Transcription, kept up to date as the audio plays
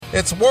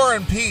It's War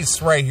and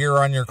Peace right here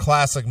on your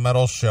classic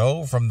metal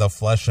show from the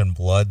Flesh and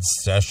Blood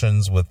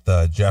sessions with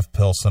Jeff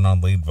Pilson on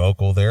lead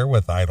vocal there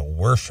with Idol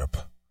Worship.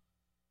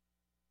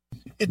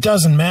 It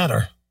doesn't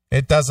matter.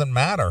 It doesn't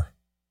matter.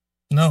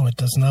 No, it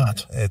does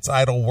not. It's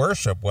Idol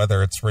Worship,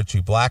 whether it's Richie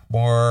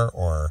Blackmore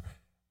or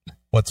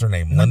what's her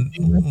name?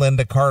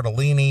 Linda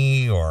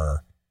Cardellini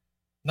or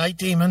Night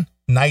Demon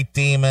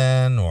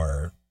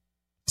or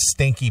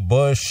Stinky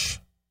Bush,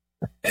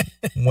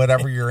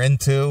 whatever you're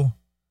into.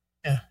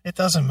 Yeah, it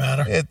doesn't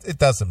matter. It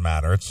doesn't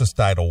matter. It's just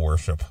Idol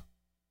Worship.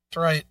 That's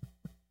right.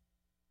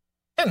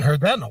 I hadn't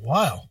heard that in a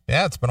while.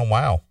 Yeah, it's been a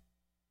while.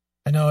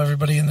 I know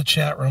everybody in the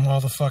chat room,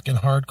 all the fucking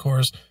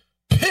hardcores,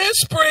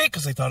 piss break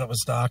because they thought it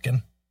was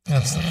Dokken.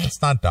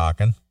 It's not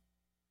Dokken.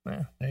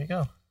 Yeah, there you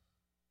go.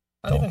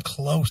 Not even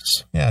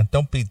close. Yeah,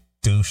 don't be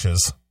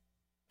douches.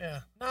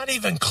 Yeah, not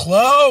even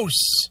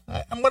close.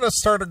 I'm going to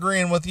start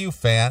agreeing with you,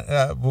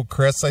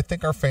 Chris. I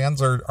think our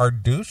fans are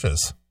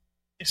douches.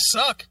 You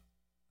suck.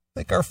 I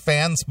think our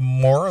fans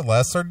more or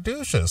less are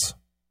douches.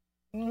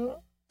 You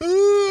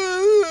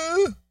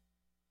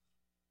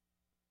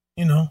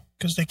know,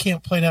 because they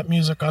can't play that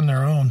music on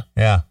their own.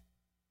 Yeah.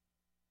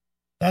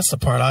 That's the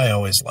part I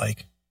always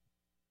like.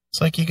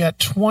 It's like you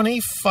got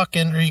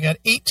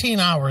 18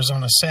 hours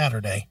on a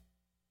Saturday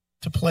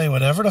to play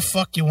whatever the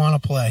fuck you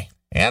want to play.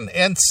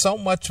 And so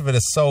much of it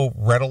is so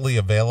readily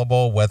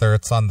available, whether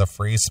it's on the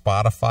free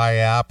Spotify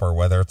app or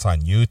whether it's on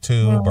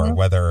YouTube or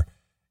whether,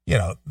 you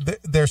know,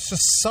 there's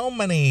just so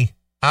many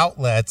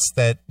outlets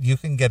that you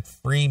can get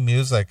free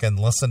music and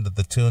listen to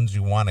the tunes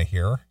you want to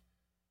hear.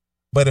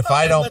 But if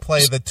I don't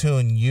play the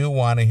tune you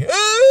want to hear,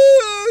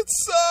 it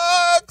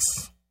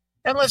sucks.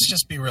 And let's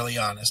just be really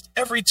honest.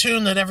 Every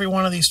tune that every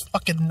one of these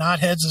fucking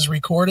knotheads is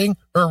recording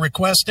or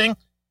requesting,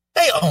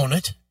 they own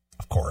it.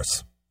 Of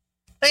course.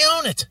 They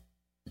own it.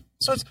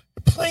 So it's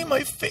play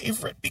my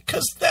favorite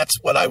because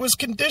that's what I was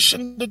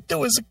conditioned to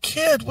do as a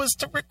kid, was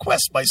to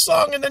request my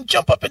song and then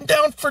jump up and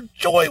down for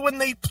joy when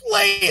they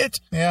play it.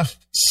 Yeah.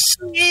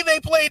 See, they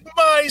played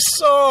my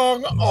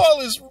song. All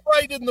is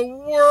right in the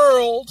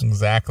world.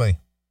 Exactly.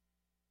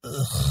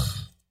 Ugh,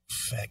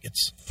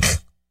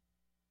 faggots.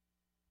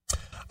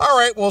 All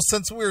right, well,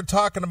 since we were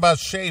talking about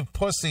shaved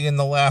pussy in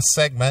the last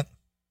segment.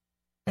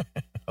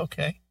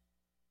 Okay.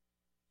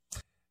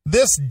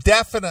 This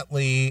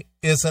definitely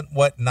isn't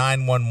what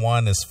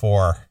 911 is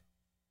for.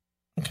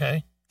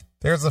 Okay.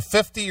 There's a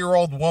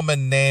 50-year-old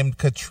woman named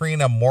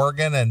Katrina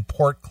Morgan in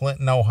Port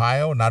Clinton,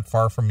 Ohio, not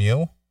far from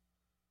you.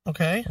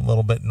 Okay. A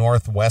little bit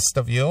northwest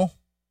of you.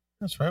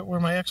 That's right, where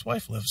my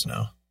ex-wife lives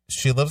now.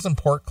 She lives in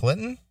Port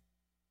Clinton?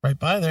 Right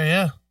by there,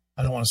 yeah.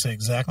 I don't want to say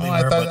exactly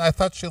where, I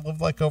thought she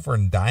lived like over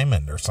in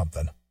Diamond or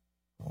something.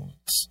 Oh,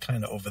 it's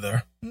kind of over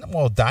there.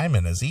 Well,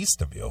 Diamond is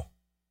east of you.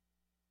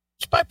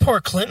 It's by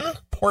Port Clinton?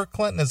 Port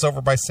Clinton is over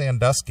by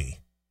Sandusky.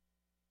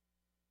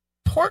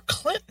 Port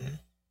Clinton?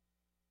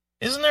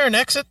 Isn't there an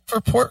exit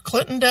for Port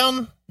Clinton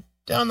down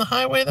the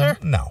highway there?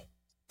 No.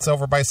 It's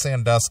over by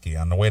Sandusky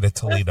on the way to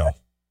Toledo.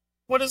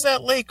 What is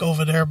that lake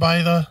over there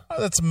by the...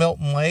 Oh, that's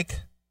Milton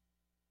Lake.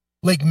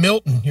 Lake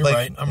Milton. You're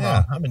right. I'm yeah.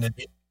 wrong. I'm an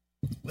idiot.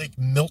 Lake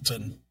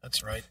Milton.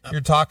 That's right.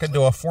 You're talking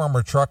to a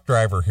former truck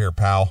driver here,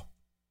 pal.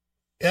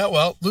 Yeah,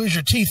 well, lose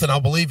your teeth and I'll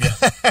believe you.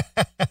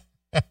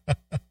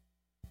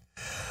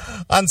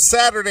 On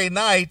Saturday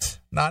night,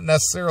 not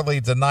necessarily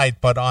tonight,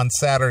 but on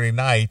Saturday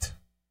night,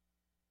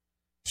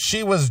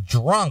 she was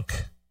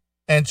drunk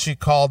and she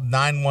called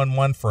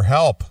 911 for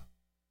help.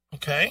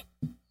 Okay.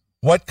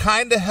 What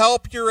kind of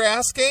help, you're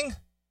asking,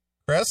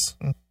 Chris?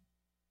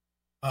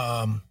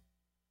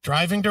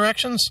 Driving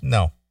directions?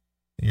 No.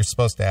 You're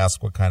supposed to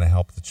ask what kind of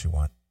help that you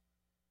want.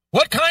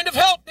 What kind of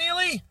help,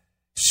 Neely?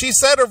 She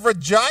said her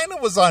vagina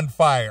was on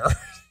fire.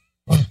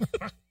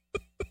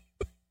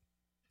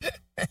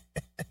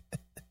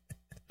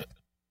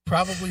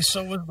 Probably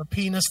so was the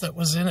penis that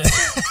was in it.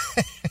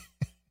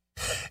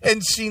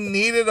 And she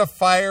needed a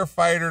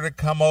firefighter to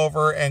come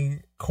over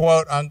and,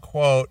 quote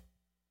unquote,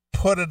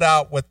 put it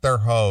out with their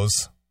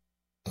hose.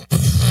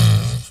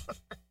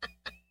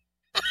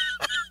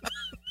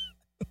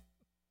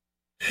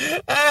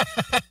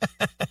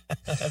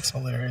 That's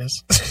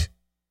hilarious.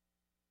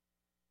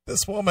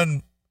 This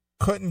woman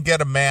couldn't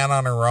get a man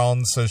on her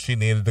own, so she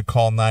needed to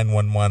call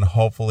 911,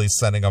 hopefully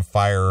sending a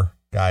fire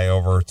guy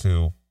over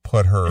to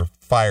put her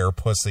fire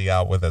pussy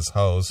out with his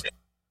hose.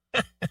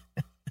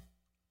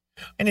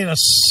 I need a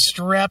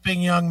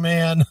strapping young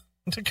man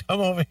to come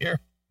over here.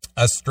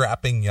 A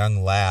strapping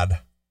young lad.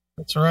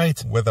 That's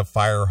right. With a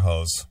fire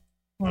hose.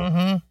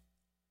 Mm-hmm.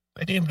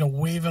 I need him to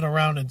wave it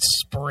around and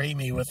spray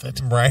me with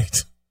it. Right.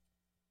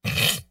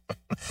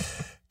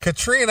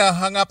 Katrina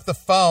hung up the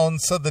phone,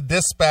 so the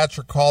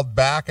dispatcher called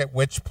back, at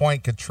which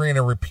point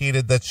Katrina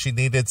repeated that she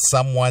needed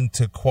someone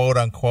to, quote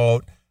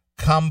unquote,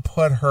 come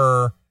put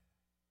her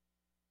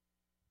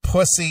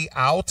pussy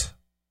out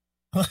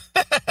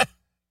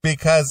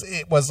because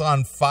it was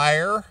on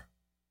fire.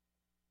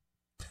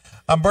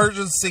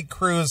 Emergency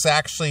crews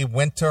actually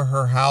went to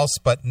her house,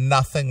 but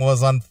nothing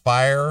was on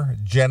fire,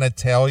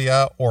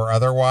 genitalia or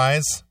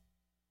otherwise.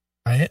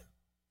 Right.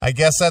 I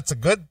guess that's a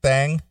good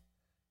thing.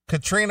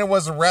 Katrina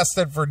was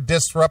arrested for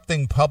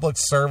disrupting public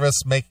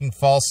service, making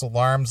false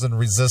alarms, and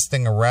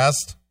resisting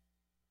arrest.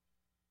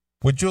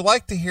 Would you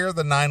like to hear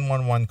the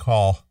 911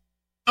 call?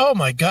 Oh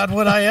my God,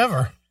 would I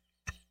ever?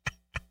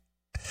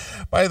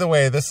 By the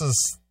way, this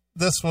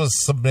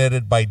was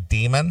submitted by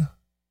Demon.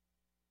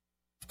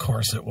 Of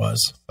course it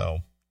was. So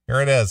here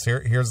it is.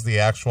 Here's the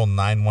actual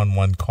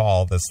 911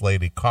 call. This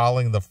lady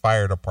calling the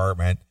fire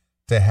department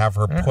to have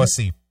her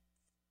pussy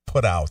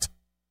put out.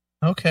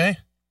 Okay.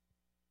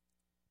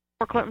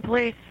 For Clinton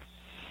Police.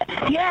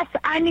 Yes,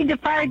 I need the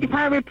fire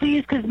department,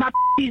 please, because my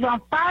is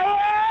on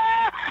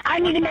fire. I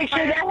need to make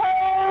sure that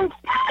hose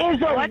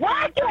is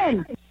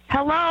working.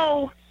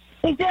 Hello?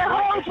 Is that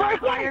hose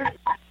working?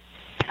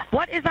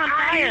 What is on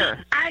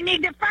fire? I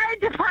need the fire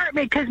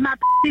department because my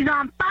is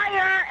on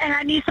fire, and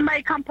I need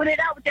somebody to come put it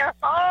out with their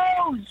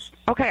hose.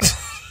 Okay.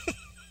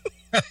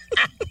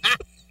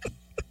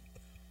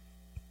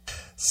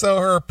 So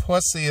her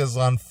pussy is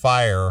on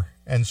fire,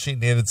 and she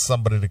needed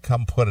somebody to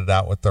come put it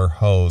out with their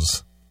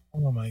hose.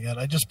 Oh my God.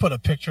 I just put a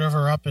picture of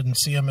her up in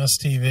CMS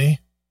TV.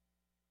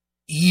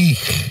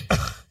 Eek.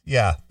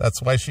 Yeah,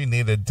 that's why she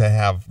needed to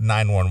have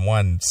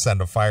 911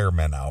 send a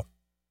fireman out.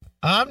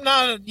 I'm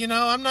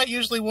not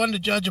usually one to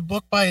judge a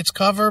book by its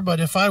cover, but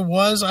if I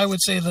was, I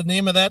would say the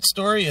name of that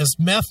story is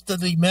Meth to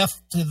the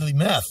Meth to the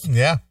Meth.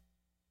 Yeah.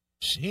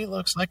 She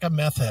looks like a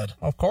meth head.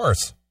 Of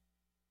course.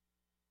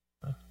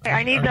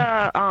 I need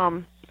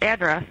the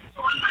address.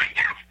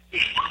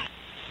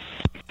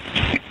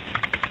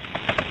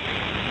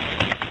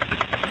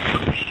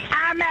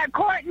 I'm at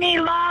Courtney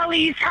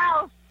Lawley's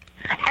house,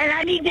 and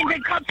I need them to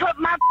come put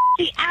my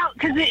out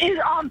because it is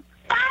on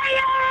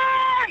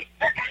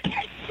fire.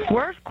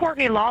 Where's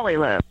Courtney Lawley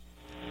live?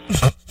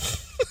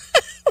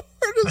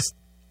 Where does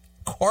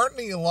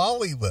Courtney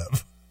Lawley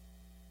live?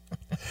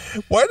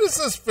 Why does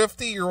this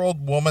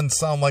 50-year-old woman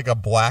sound like a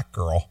black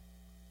girl?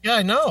 Yeah,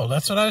 I know.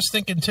 That's what I was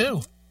thinking,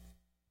 too.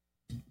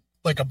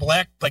 Like a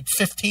black,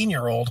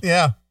 15-year-old.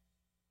 Yeah.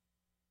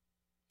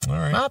 All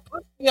right. My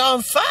pussy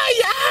on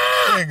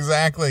fire!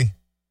 Exactly.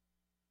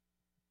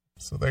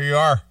 So there you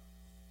are.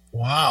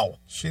 Wow.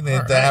 She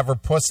needed to have her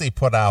pussy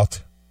put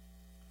out.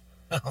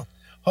 Well,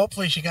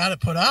 hopefully she got it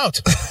put out.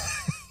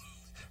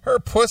 Her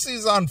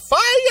pussy's on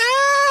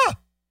fire!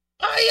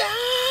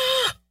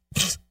 Fire!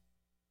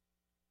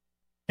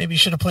 Maybe you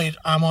should have played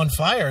I'm on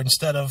Fire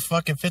instead of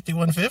fucking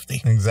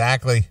 5150.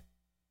 Exactly.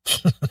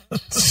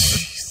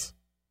 Jeez.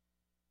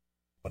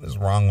 What is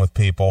wrong with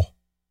people?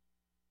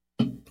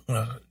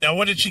 Now,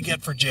 what did she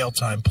get for jail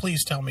time?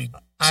 Please tell me.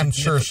 I'm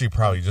sure she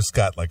probably just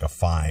got a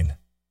fine.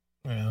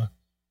 Yeah.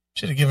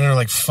 Should have given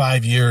her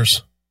 5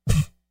 years.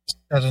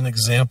 As an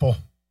example.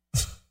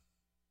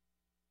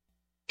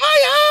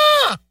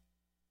 Fire!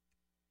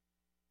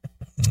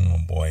 Oh,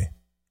 boy.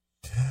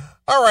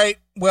 All right.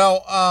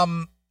 Well,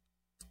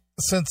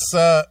 since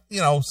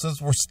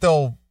we're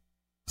still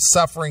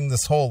suffering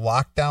this whole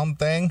lockdown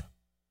thing.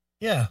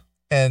 Yeah.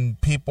 And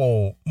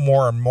people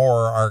more and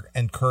more are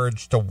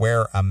encouraged to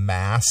wear a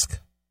mask.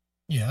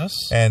 Yes.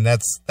 And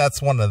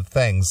that's one of the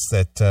things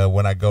that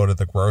when I go to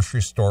the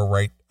grocery store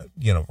right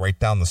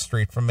down the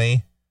street from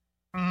me,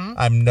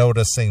 I'm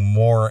noticing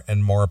more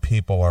and more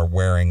people are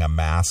wearing a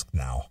mask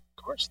now.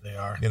 Of course they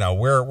are.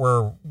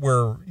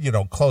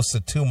 We're close to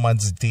 2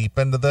 months deep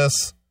into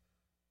this.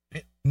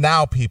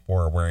 Now people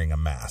are wearing a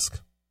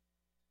mask.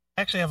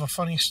 Actually, I have a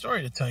funny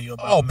story to tell you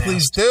about. Oh,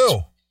 please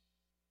do.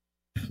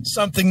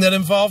 Something that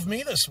involved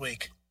me this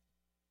week.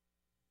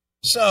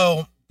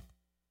 So,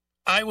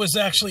 I was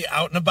actually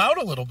out and about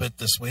a little bit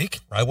this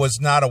week. I was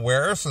not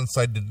aware since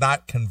I did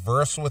not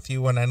converse with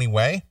you in any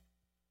way.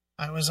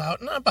 I was out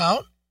and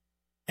about,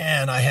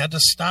 and I had to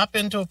stop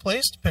into a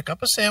place to pick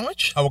up a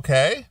sandwich.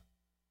 Okay.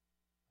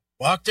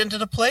 Walked into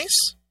the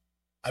place.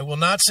 I will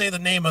not say the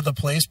name of the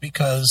place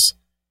because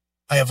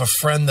I have a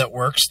friend that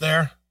works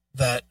there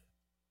that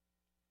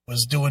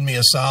was doing me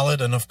a solid,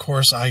 and of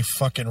course I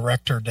fucking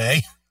wrecked her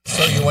day.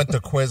 So you went to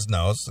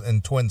Quiznos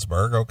in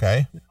Twinsburg,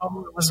 okay?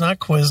 No, it was not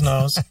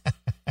Quiznos.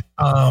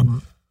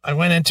 I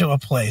went into a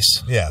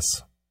place. Yes.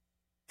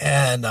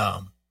 And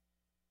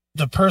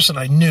the person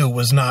I knew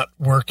was not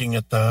working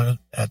at the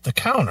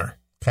counter.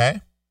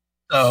 Okay.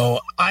 So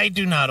I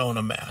do not own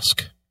a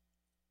mask.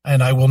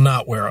 And I will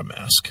not wear a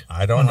mask.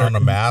 I don't own a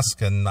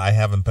mask, and I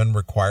haven't been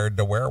required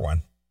to wear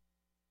one.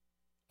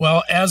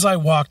 Well, as I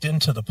walked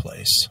into the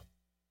place,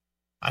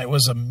 I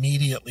was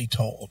immediately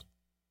told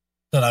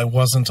that I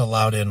wasn't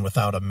allowed in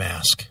without a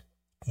mask.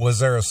 Was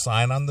there a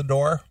sign on the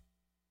door?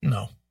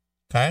 No.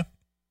 Okay.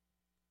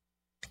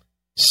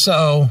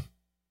 So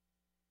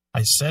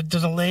I said to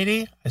the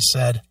lady,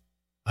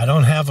 I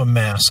don't have a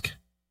mask.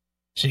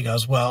 She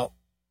goes, well,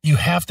 you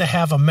have to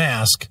have a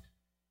mask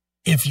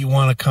if you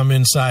want to come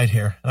inside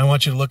here. And I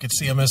want you to look at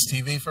CMS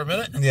TV for a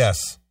minute.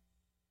 Yes.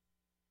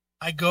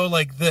 I go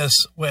like this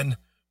when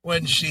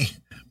she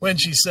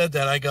said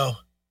that. I go,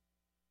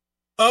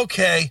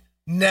 okay,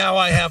 now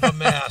I have a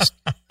mask.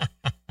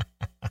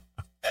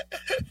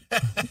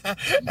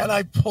 And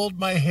I pulled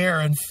my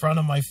hair in front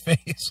of my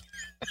face.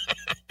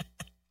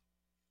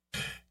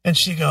 And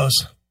she goes,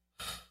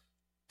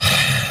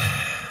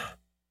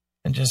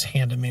 and just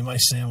handed me my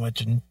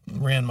sandwich and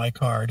ran my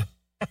card.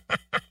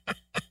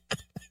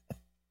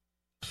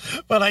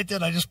 But I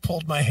did. I just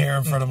pulled my hair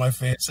in front of my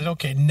face. Said,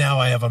 okay, now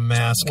I have a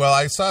mask. Well,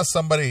 I saw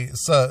somebody,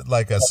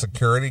 like a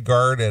security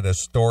guard at a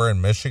store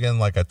in Michigan,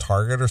 like a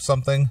Target or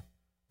something,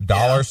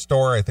 dollar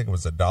store. I think it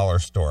was a dollar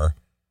store.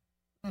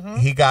 Mm-hmm.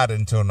 He got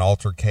into an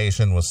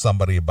altercation with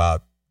somebody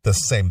about the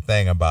same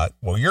thing about,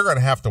 well, you're going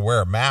to have to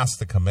wear a mask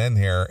to come in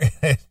here. And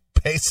it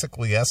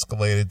basically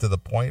escalated to the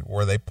point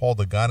where they pulled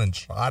a gun and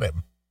shot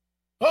him.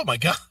 Oh, my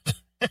God.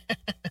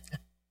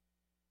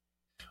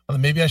 Well,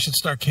 maybe I should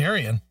start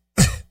carrying.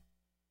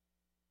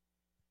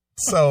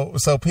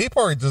 So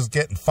people are just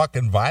getting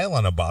fucking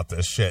violent about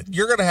this shit.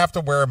 You're going to have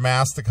to wear a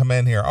mask to come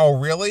in here. Oh,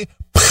 really?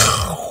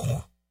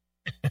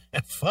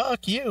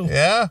 Fuck you.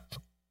 Yeah.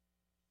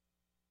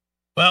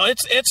 Well,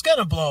 it's going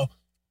to blow.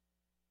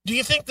 Do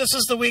you think this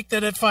is the week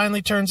that it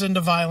finally turns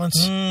into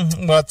violence?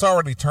 Well, it's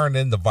already turned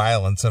into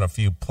violence in a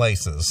few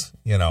places,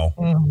 you know.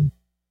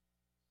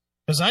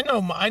 Because I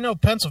know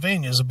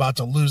Pennsylvania is about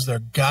to lose their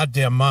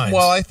goddamn minds.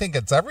 Well, I think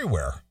it's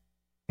everywhere.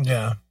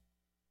 Yeah.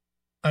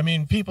 I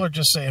mean, people are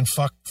just saying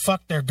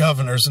fuck their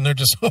governors, and they're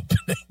just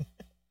opening.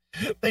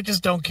 They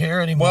just don't care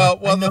anymore.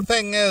 Well, the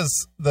thing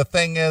is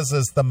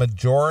the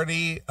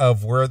majority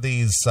of where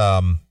these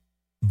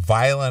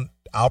violent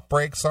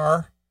outbreaks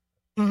are,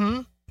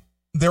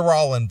 they're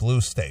all in blue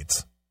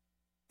states.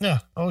 Yeah.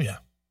 Oh, yeah.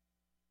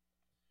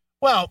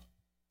 Well,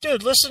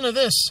 dude, listen to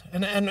this,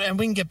 and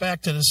we can get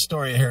back to this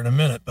story here in a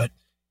minute, but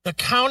the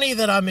county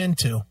that I'm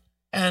into,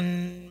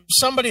 and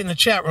somebody in the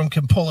chat room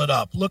can pull it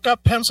up. Look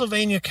up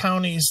Pennsylvania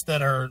counties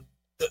that are...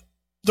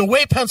 The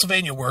way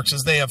Pennsylvania works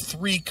is they have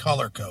 3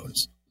 color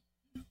codes.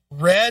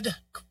 Red,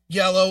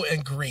 yellow,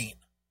 and green.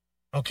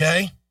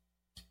 Okay?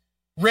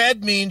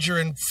 Red means you're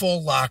in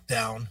full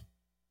lockdown.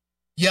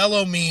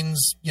 Yellow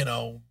means,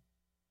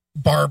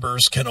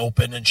 barbers can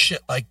open and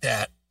shit like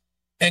that.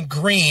 And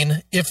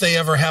green, if they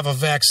ever have a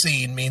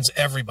vaccine, means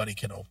everybody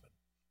can open.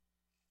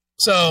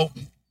 So,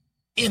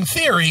 in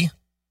theory...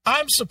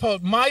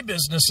 my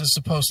business is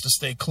supposed to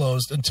stay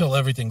closed until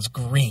everything's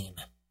green.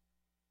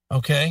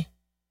 Okay?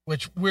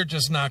 Which we're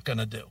just not going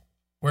to do.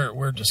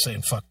 We're just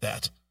saying fuck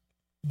that.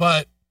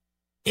 But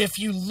if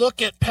you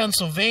look at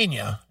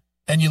Pennsylvania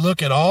and you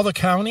look at all the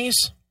counties,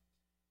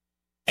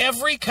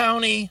 every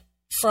county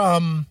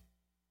from,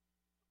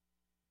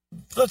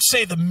 let's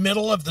say, the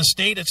middle of the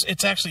state,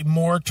 it's actually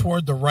more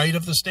toward the right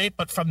of the state,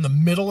 but from the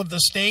middle of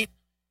the state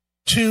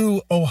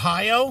to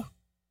Ohio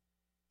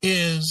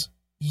is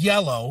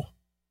yellow.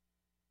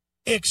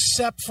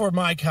 Except for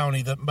my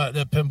county, that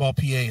Pinball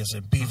PA is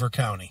in, Beaver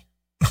County.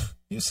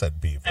 You said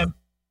Beaver. And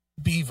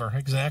Beaver,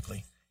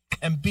 exactly.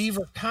 And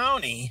Beaver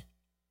County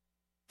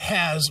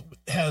has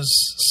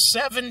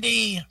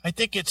 70, I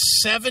think it's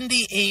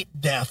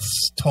 78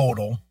 deaths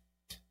total,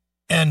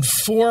 and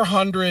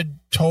 400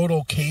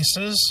 total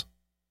cases,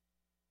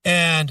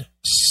 and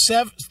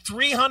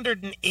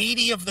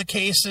 380 of the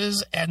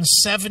cases and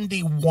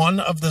 71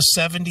 of the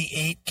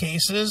 78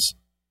 cases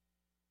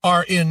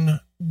are in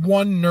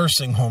one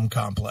nursing home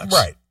complex.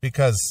 Right,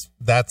 because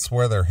that's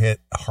where they're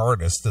hit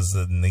hardest is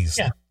in these,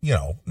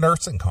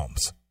 nursing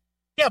homes.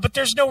 Yeah, but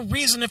there's no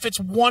reason if it's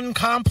one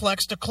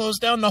complex to close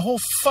down the whole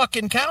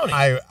fucking county.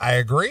 I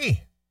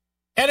agree.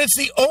 And it's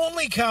the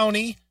only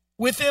county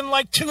within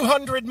like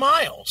 200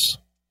 miles.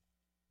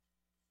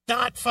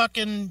 Not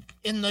fucking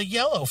in the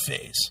yellow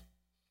phase.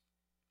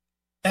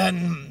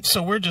 And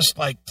so we're just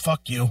like,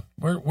 fuck you.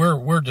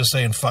 We're just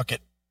saying fuck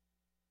it.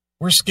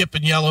 We're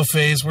skipping yellow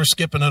phase. We're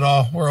skipping it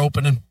all. We're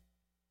opening.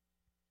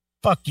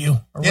 Fuck you.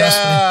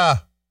 Arrest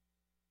me.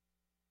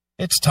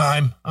 It's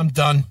time. I'm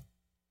done.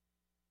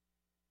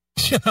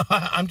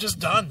 I'm just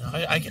done.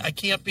 I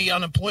can't be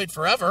unemployed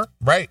forever.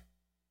 Right.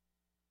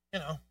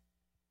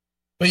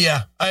 But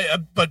yeah,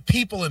 but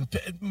people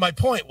my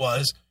point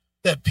was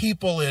that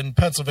people in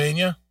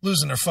Pennsylvania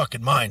losing their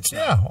fucking minds now.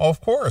 Yeah,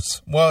 of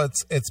course. Well,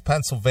 it's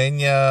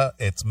Pennsylvania,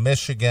 it's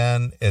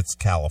Michigan, it's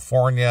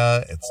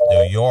California, it's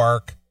New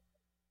York.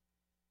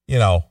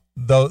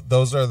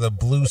 Those are the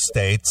blue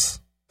states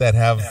that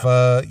have,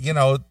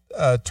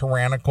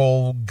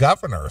 tyrannical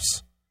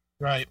governors.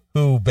 Right.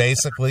 Who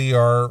basically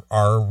are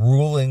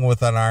ruling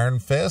with an iron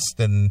fist.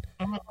 And,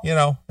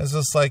 it's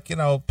just like,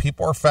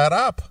 people are fed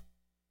up.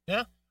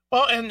 Yeah.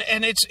 Well, and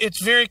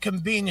it's very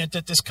convenient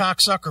that this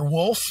cocksucker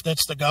Wolf,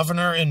 that's the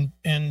governor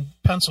in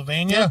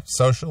Pennsylvania. Yeah,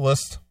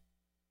 socialist.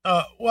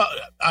 Well,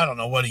 I don't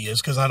know what he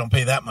is because I don't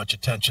pay that much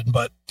attention,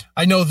 but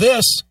I know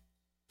this.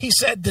 He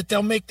said that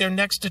they'll make their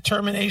next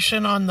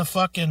determination on the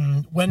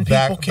fucking when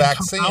people can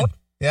vaccine. Come out.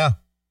 Yeah.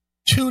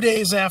 2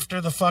 days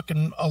after the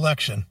fucking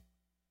election.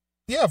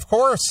 Yeah, of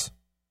course.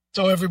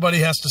 So everybody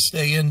has to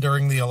stay in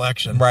during the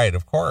election. Right,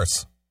 of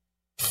course.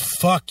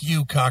 Fuck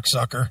you,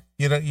 cocksucker.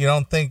 You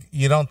don't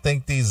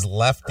think these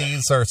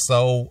lefties are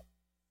so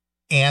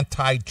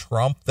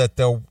anti-Trump that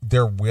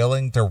they're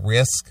willing to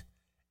risk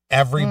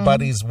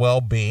everybody's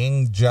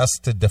well-being just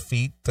to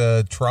defeat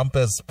Trump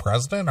as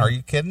president? Are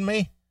you kidding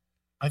me?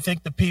 I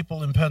think the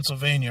people in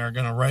Pennsylvania are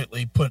going to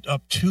rightly put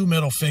up 2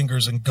 middle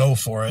fingers and go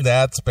for it.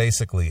 That's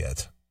basically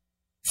it.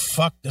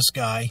 Fuck this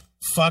guy.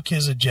 Fuck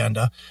his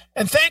agenda.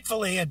 And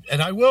thankfully,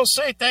 and I will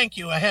say thank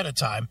you ahead of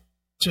time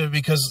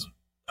because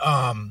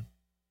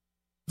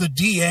the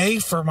DA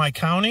for my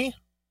county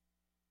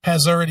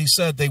has already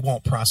said they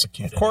won't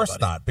prosecute. Of course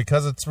anybody. not,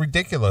 because it's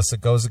ridiculous. It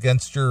goes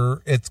against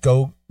your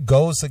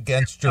goes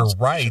against your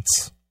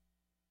rights.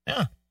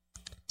 Yeah,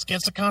 it's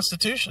against the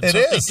Constitution. It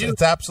is.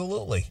 It's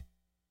absolutely.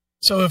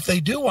 So if they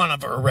do want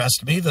to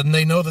arrest me, then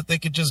they know that they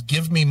could just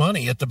give me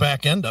money at the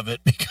back end of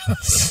it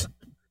because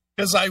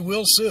I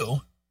will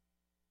sue.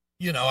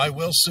 You know, I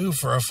will sue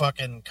for a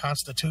fucking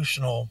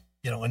constitutional,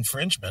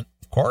 infringement.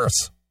 Of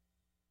course.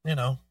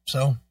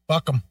 So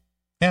fuck them.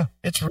 Yeah.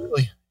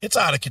 It's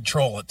out of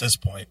control at this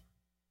point.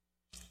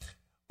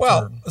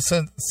 Well,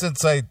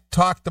 since I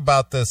talked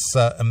about this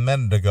a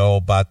minute ago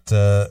about,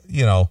 the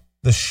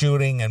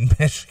shooting in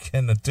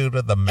Michigan due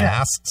to the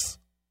masks.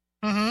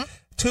 Mm-hmm.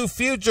 2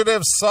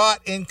 fugitives sought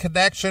in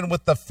connection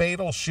with the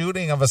fatal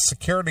shooting of a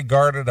security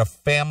guard at a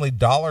Family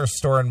Dollar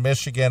store in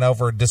Michigan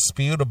over a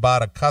dispute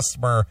about a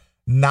customer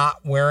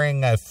not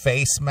wearing a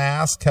face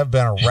mask have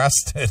been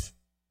arrested.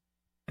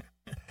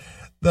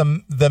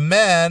 The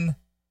men,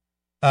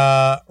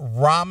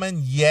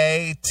 Raman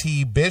Ye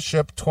T.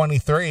 Bishop,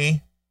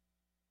 23.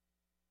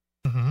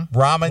 Mm-hmm.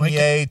 Raman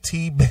Ye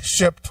T.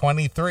 Bishop,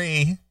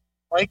 23.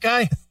 White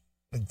guy?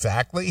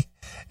 Exactly.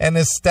 And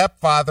his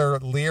stepfather,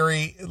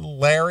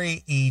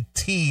 Larry E.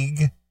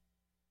 Teague,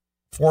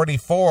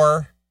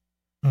 44,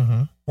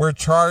 were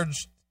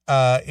charged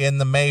in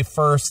the May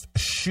 1st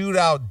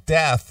shootout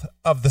death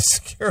of the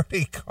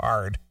security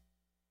guard.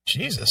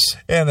 Jesus.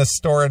 In a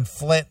store in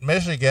Flint,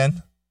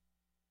 Michigan,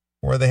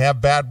 where they have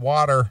bad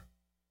water.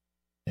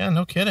 Yeah,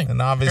 no kidding.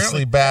 And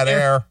obviously bad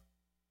air.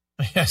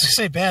 I was going to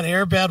say bad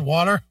air, bad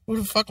water. Who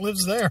the fuck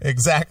lives there?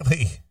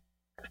 Exactly.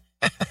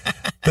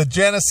 The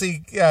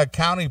Genesee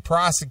County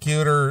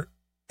prosecutor,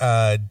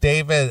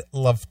 David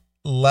Levton,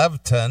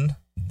 Levton,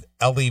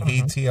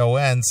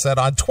 said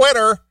on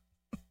Twitter.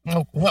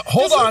 Oh, well,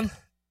 hold on.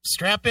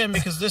 Strap in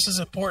because this is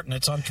important.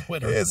 It's on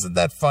Twitter. Isn't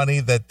that funny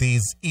that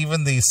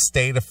even these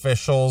state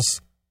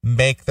officials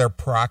make their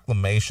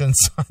proclamations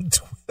on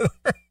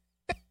Twitter?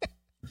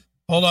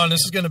 Hold on. This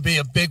is going to be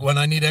a big one.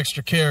 I need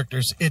extra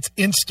characters. It's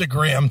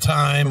Instagram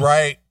time.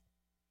 Right.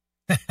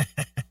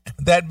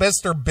 That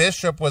Mr.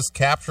 Bishop was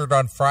captured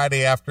on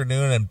Friday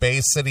afternoon in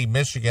Bay City,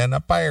 Michigan,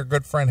 up by our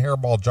good friend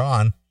Hairball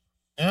John.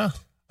 Yeah.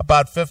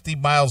 About 50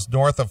 miles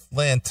north of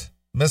Flint.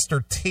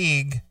 Mr.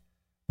 Teague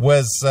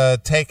was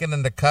taken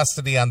into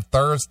custody on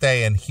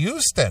Thursday in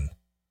Houston.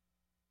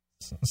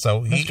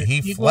 So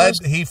he fled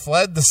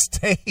the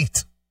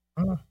state.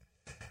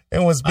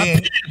 And was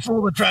being the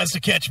fool that tries to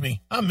catch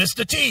me. I'm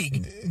Mr.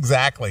 Teague.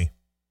 Exactly.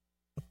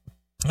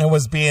 And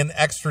was being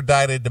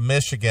extradited to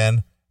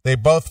Michigan. They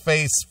both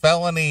face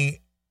felony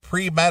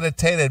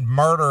premeditated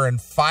murder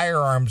and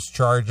firearms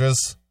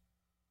charges.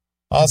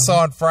 Also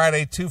on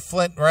Friday, 2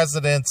 Flint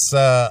residents,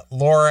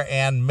 Laura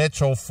Ann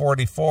Mitchell,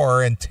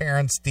 44, and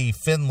Terrence D.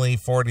 Finley,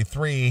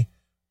 43,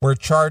 were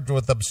charged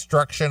with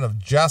obstruction of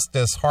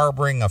justice,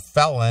 harboring a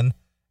felon,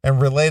 and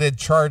related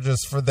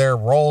charges for their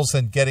roles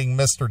in getting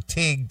Mr.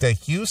 Teague to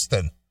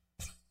Houston.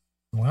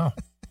 Wow.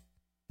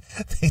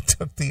 They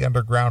took the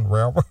Underground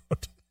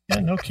Railroad. Yeah,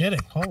 no kidding.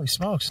 Holy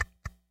smokes.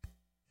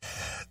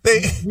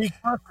 They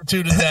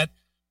reconstituted that.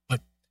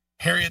 But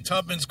Harriet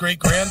Tubman's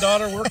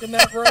great-granddaughter working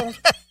that road?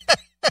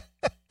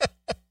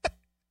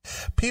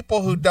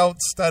 People who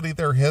don't study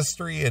their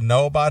history and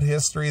know about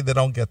history, they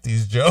don't get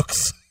these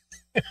jokes.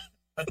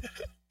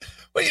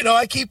 Well,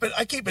 I keep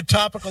it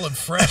topical and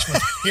fresh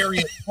with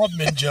Harriet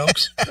Tubman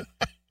jokes.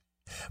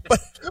 But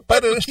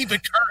it, keep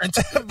it current.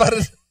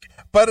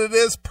 But it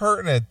is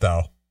pertinent,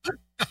 though.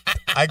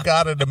 I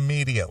got it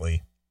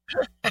immediately.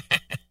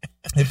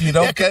 If you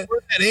don't get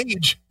that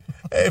age.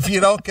 If you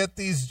don't get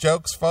these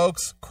jokes,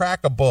 folks, crack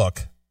a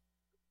book.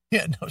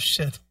 Yeah, no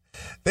shit.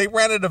 They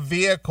rented a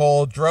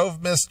vehicle, drove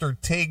Mr.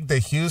 Teague to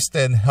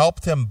Houston,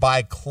 helped him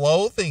buy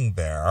clothing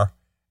there,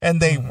 and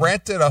they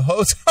rented a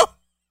hotel.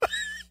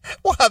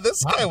 Wow,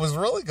 this guy was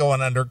really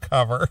going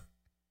undercover.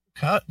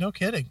 No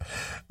kidding.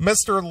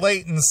 Mr.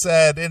 Layton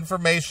said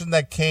information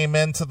that came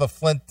into the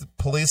Flint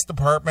Police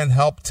Department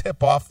helped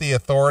tip off the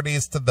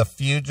authorities to the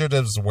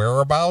fugitive's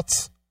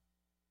whereabouts.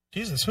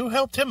 Jesus, who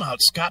helped him out?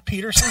 Scott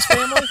Peterson's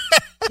family?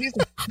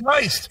 Jesus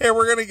Christ. Hey,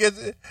 we're going to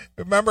get,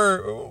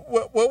 remember,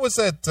 what was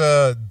that,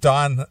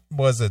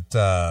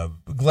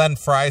 Glenn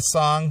Fry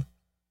song?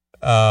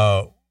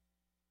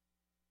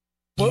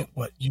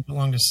 You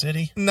Belong to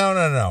City?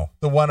 No.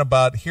 The one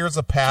about, here's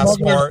a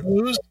passport.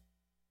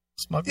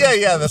 Smuggler's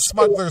Yeah, the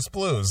Smuggler's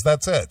Blues.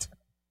 That's it.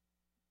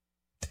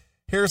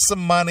 Here's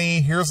some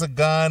money. Here's a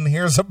gun.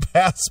 Here's a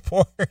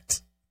passport.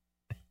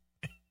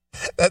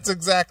 That's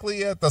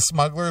exactly it. The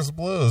Smuggler's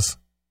Blues.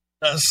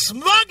 The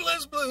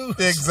Smuggler's Blues.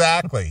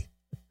 Exactly.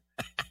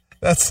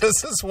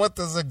 This is what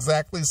this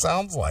exactly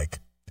sounds like.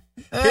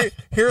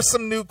 Here's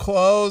some new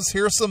clothes.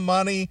 Here's some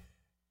money.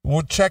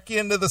 We'll check you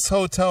into this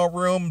hotel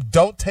room.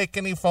 Don't take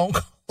any phone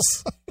calls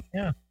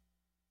Yeah.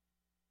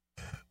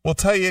 We'll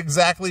tell you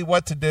exactly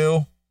what to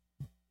do.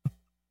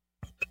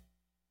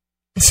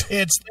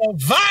 It's the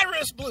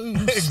virus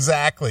blues.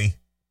 Exactly.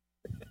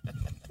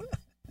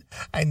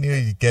 I knew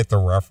you'd get the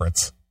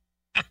reference.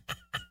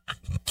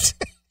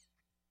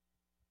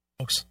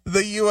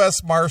 The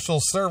U.S. Marshal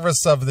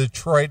Service of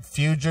Detroit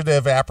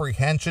Fugitive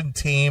Apprehension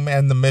Team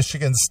and the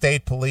Michigan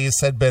State Police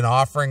had been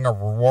offering a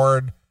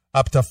reward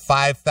up to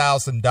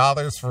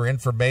 $5,000 for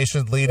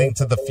information leading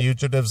to the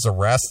fugitive's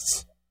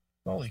arrests.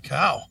 Holy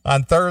cow.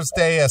 On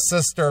Thursday, a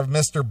sister of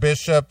Mr.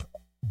 Bishop,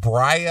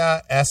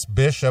 Bria S.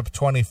 Bishop,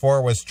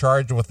 24, was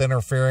charged with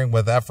interfering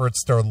with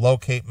efforts to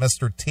locate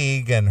Mr.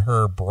 Teague and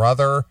her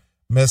brother,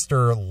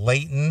 Mr.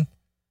 Layton.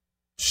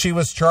 She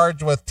was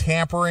charged with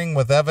tampering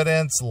with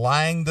evidence,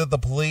 lying to the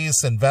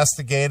police,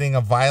 investigating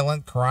a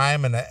violent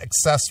crime, and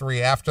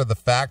accessory after the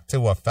fact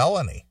to a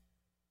felony.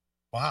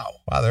 Wow.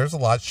 Wow, there's a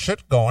lot of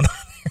shit going on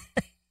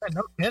here.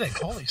 No kidding.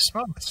 Holy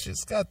smokes.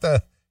 She's got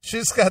the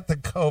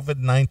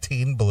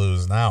COVID-19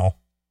 blues now.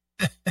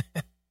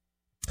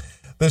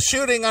 The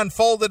shooting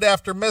unfolded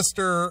after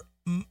Mr.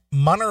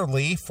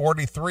 Munnerly,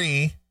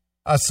 43,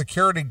 a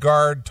security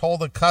guard,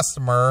 told a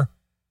customer,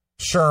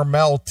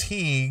 Charmel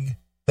Teague,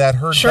 that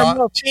her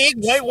Charmel Teague,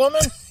 white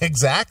woman?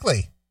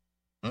 Exactly.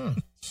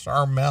 Charmel.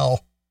 Charmel.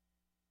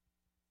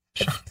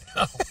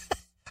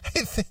 I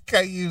think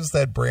I used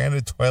that brand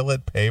of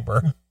toilet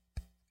paper.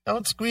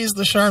 Don't squeeze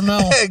the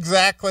Charmel.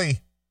 Exactly.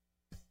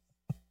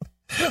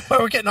 Well,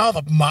 we're getting all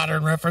the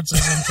modern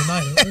references in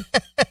tonight.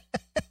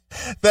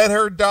 That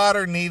her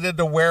daughter needed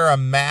to wear a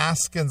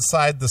mask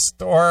inside the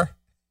store.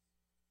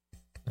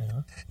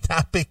 Yeah.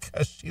 Not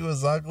because she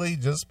was ugly,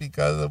 just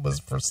because it was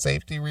for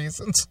safety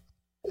reasons.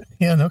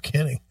 Yeah, no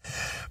kidding.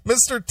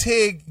 Mr.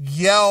 Teague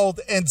yelled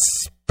and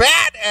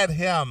spat at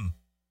him,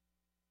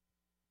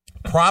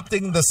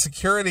 prompting the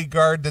security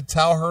guard to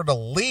tell her to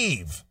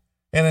leave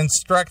and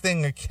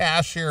instructing a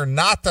cashier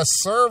not to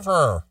serve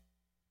her.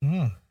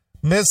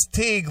 Miss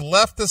Teague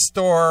left the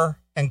store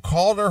and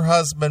called her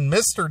husband,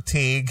 Mr.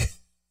 Teague,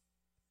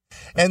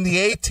 and the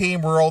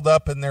A-team rolled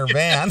up in their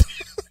van.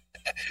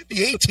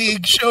 The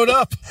A-Teague showed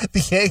up.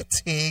 The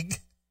A-Teague,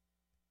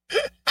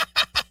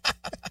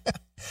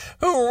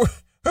 who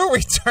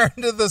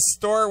returned to the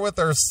store with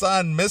her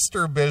son,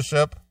 Mr.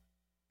 Bishop.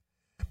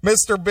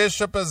 Mr.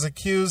 Bishop is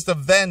accused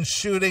of then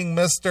shooting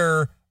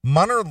Mr.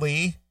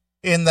 Munnerly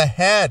in the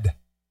head.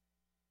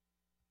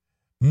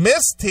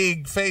 Miss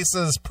Teague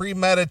faces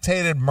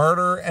premeditated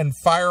murder and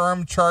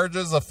firearm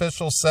charges,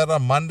 officials said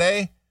on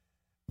Monday.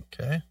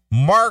 Okay.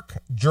 Mark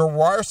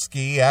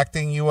Jaworski,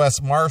 acting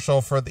U.S.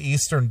 Marshal for the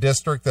Eastern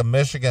District of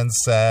Michigan,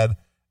 said,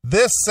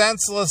 "This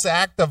senseless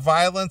act of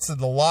violence and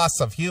the loss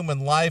of human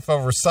life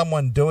over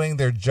someone doing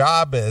their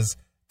job is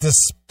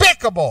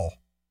despicable."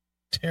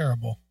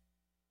 Terrible.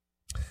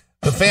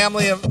 The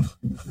family of...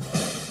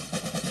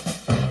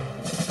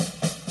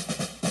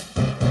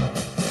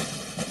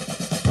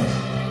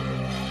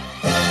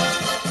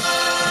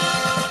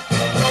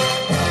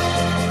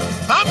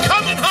 I'm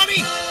coming,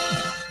 honey.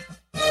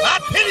 I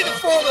pity the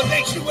fool that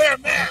makes you wear a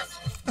mask.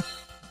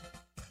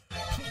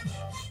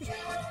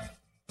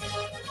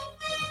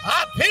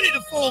 I pity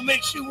the fool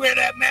makes you wear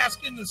that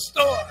mask in the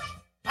store.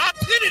 I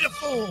pity the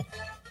fool.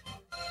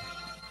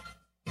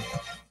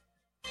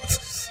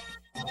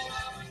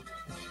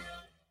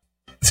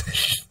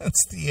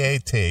 That's the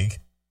A-Teague.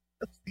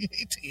 That's the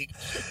A-Teague.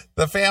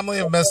 The family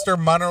of Mr.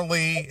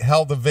 Munnerly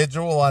held a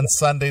vigil on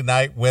Sunday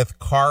night with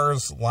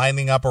cars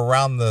lining up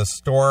around the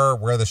store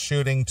where the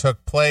shooting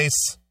took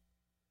place.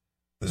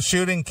 The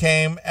shooting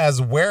came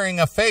as wearing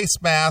a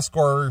face mask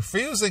or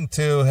refusing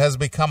to has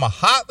become a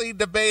hotly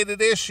debated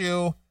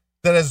issue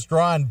that has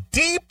drawn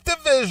deep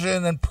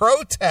division and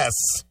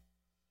protests.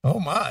 Oh,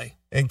 my.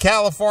 In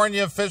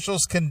California,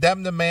 officials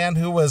condemned a man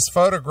who was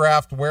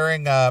photographed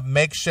wearing a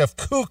makeshift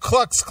Ku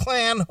Klux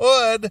Klan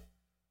hood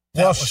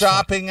while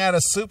shopping at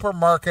a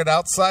supermarket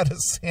outside of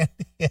San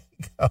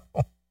Diego.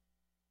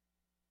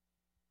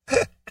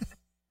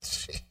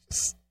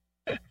 Jeez.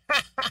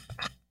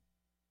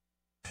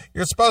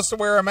 You're supposed to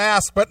wear a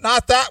mask, but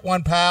not that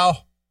one,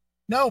 pal.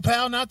 No,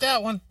 pal, not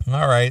that one.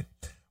 All right.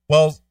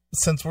 Well,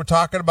 since we're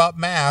talking about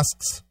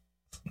masks,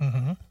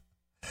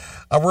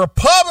 a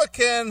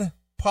Republican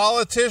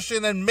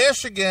politician in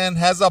Michigan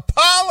has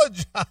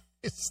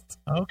apologized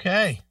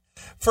Okay.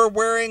 for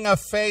wearing a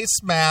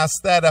face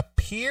mask that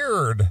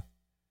appeared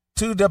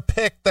to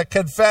depict the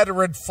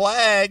Confederate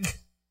flag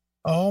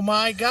Oh,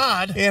 my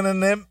God. in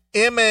an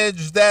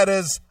image that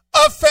is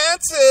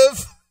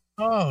offensive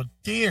Oh,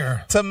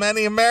 dear. to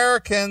many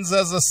Americans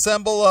as a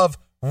symbol of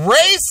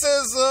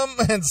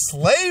racism and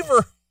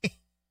slavery.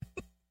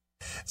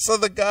 So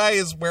the guy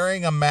is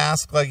wearing a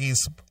mask like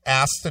he's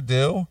asked to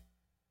do.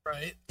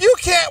 Right. You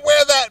can't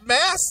wear that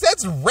mask.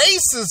 That's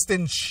racist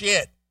and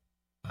shit.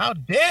 How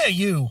dare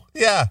you?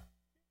 Yeah.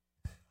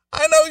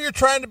 I know you're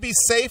trying to be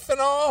safe and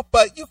all,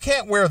 but you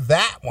can't wear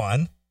that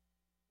one.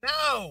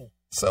 No.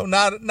 So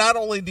not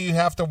only do you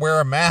have to wear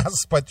a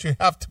mask, but you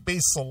have to be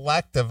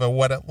selective of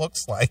what it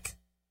looks like.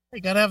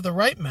 You got to have the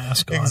right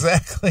mask on.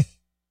 Exactly.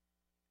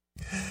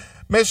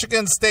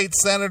 Michigan State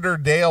Senator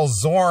Dale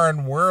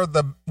Zorn wore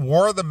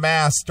the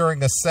mask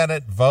during a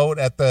Senate vote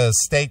at the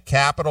state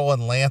capitol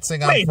in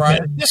Lansing on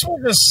Friday. This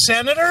was a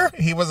senator?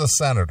 He was a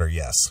senator,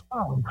 yes.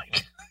 Oh, my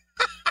God.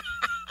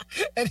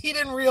 And he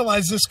didn't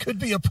realize this could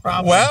be a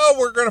problem. Well,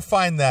 we're going to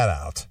find that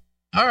out.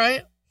 All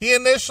right. He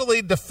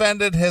initially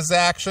defended his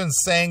actions,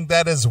 saying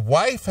that his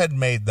wife had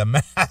made the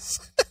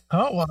mask.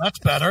 Oh, well, that's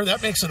better.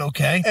 That makes it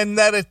okay. And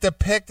that it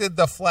depicted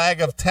the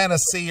flag of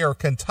Tennessee or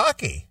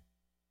Kentucky.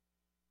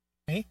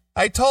 Okay.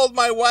 I told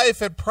my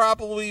wife it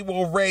probably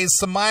will raise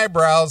some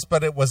eyebrows,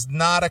 but it was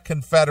not a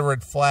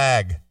Confederate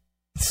flag.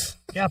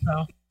 Yeah,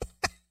 pal.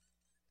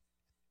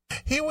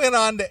 He went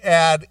on to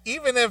add,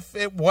 even if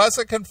it was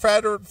a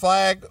Confederate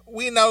flag,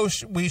 we know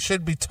we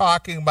should be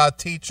talking about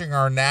teaching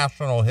our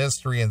national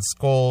history in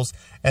schools,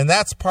 and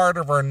that's part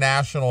of our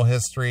national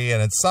history,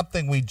 and it's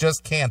something we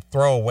just can't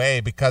throw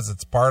away because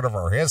it's part of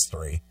our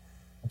history.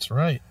 That's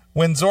right.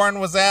 When Zorn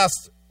was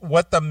asked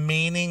what the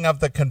meaning of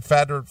the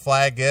Confederate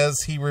flag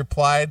is, he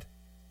replied,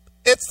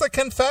 "It's the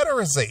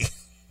Confederacy."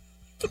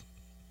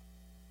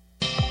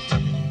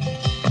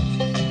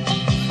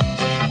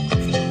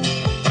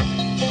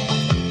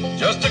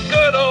 Just a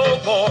good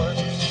old boy,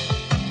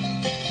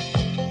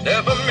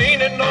 never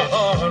meaning no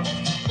harm.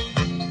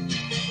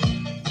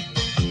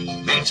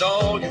 Beats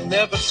all you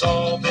never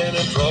saw, been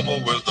in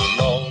trouble with the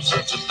law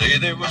since the day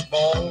they was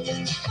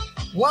born.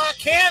 Why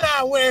can't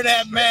I wear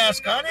that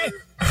mask, honey?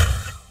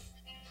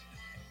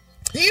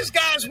 These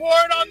guys wore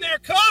it on their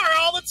car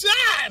all the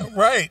time.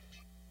 Right.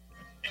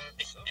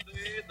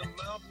 Someday the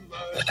mountain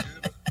lion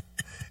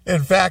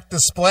In fact,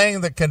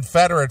 displaying the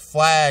Confederate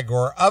flag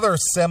or other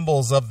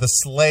symbols of the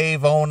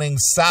slave-owning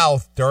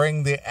South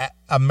during the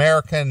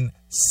American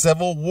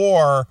Civil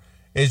War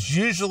is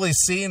usually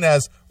seen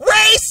as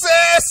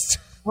racist.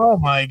 Oh,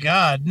 my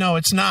God. No,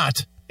 it's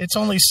not. It's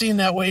only seen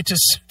that way to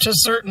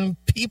certain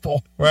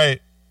people.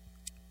 Right.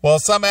 Well,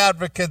 some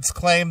advocates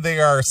claim they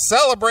are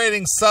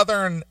celebrating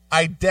Southern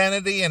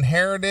identity and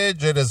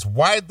heritage. It is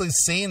widely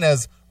seen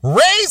as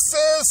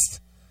racist.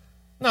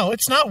 No,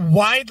 it's not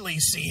widely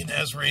seen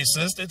as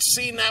racist. It's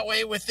seen that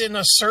way within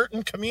a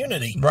certain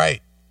community.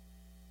 Right.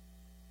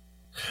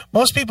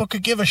 Most people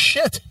could give a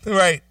shit.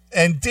 Right.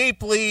 And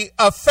deeply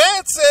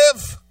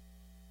offensive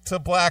to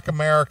Black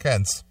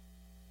Americans.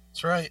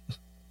 That's right.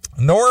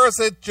 Nor is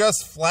it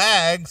just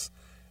flags.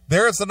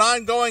 There is an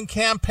ongoing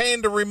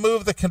campaign to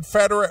remove the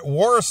Confederate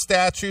war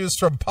statues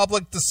from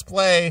public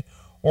display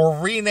or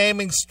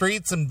renaming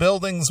streets and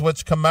buildings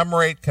which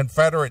commemorate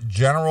Confederate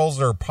generals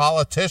or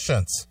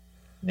politicians.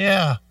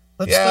 Yeah.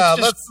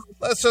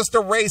 Let's just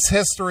erase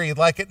history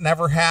like it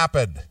never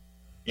happened.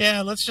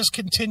 Yeah, let's just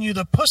continue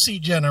the pussy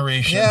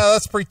generation. Yeah,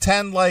 let's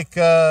pretend like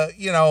there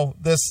isn't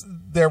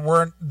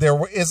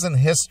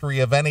history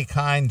of any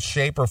kind,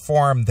 shape, or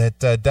form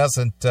that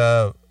doesn't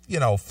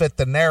fit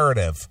the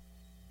narrative.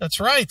 That's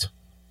right.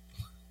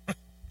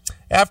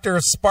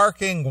 After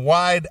sparking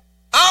wide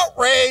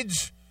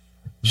outrage,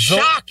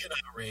 Shock and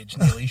outrage,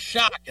 Neely.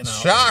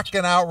 Shock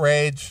and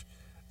outrage.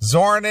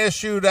 Zorn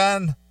issued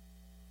an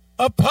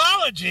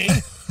apology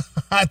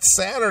on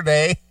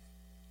Saturday.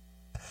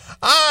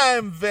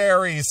 I'm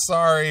very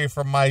sorry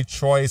for my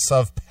choice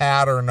of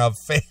pattern of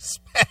face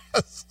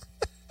mask.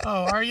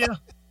 Oh, are you?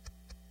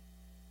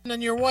 And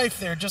then your wife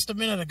there just a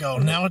minute ago.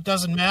 Now it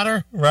doesn't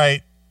matter?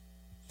 Right.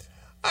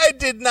 I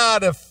did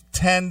not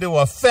intend to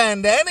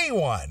offend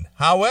anyone.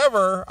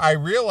 However, I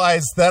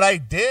realized that I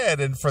did,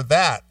 and for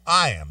that,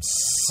 I am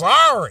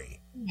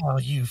sorry. Oh,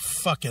 you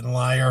fucking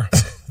liar.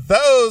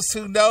 Those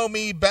who know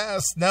me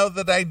best know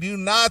that I do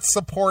not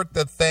support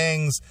the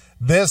things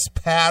this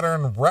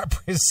pattern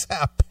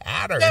represents.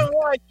 Then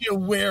why'd you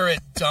wear it,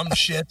 dumb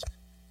shit?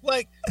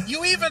 Like,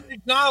 you even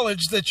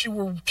acknowledged that you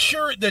were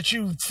sure that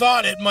you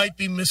thought it might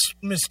be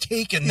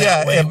mistaken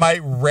that way. Yeah, it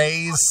might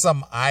raise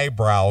some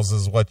eyebrows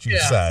is what you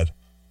said.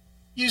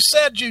 You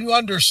said you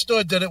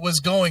understood that it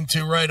was going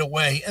to right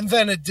away, and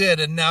then it did,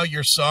 and now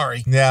you're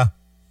sorry. Yeah.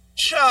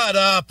 Shut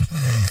up.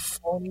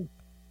 Phony,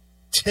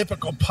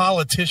 typical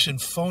politician,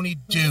 phony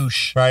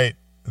douche. Right.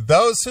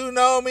 Those who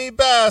know me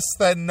best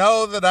that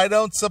know that I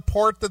don't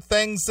support the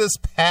things this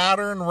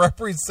pattern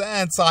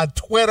represents on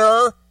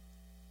Twitter.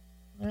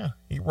 Yeah.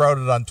 He wrote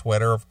it on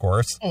Twitter, of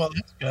course. Oh, well,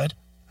 that's good.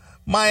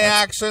 My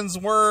actions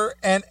were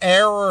an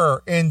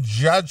error in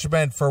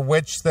judgment for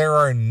which there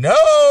are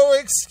no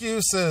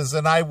excuses,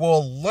 and I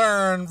will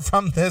learn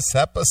from this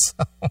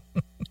episode.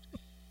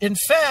 In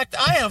fact,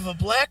 I have a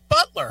black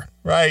butler.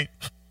 Right.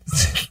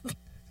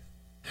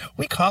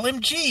 We call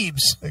him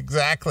Jeeves.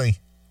 Exactly.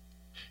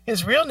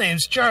 His real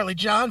name's Charlie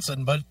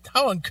Johnson, but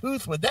how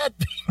uncouth would that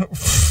be?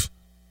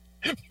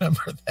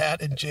 Remember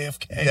that in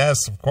JFK?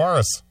 Yes, of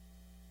course.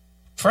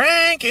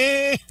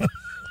 Frankie!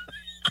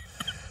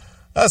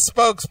 A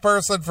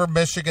spokesperson for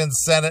Michigan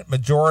Senate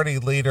Majority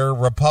Leader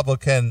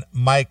Republican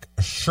Mike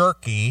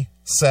Shirkey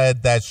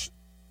said that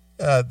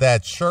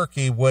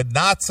Shirkey would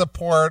not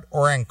support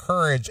or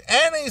encourage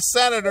any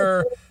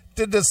senator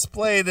to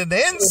display an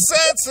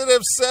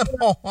insensitive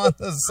symbol on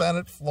the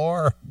Senate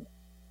floor.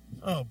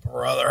 Oh,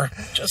 brother.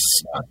 Just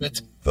stop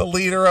it. The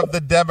leader of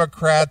the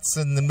Democrats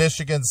in the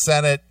Michigan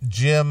Senate,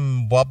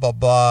 Jim blah, blah,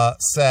 blah,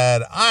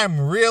 said, I'm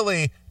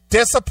really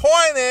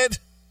disappointed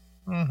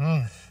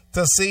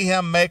to see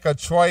him make a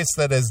choice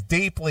that is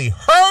deeply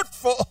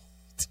hurtful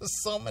to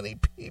so many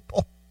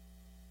people.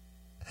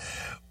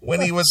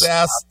 When he was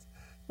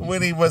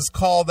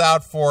called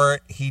out for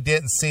it, he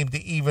didn't seem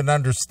to even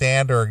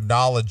understand or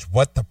acknowledge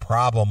what the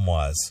problem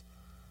was.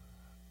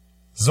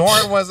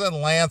 Zorn was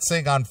in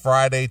Lansing on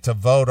Friday to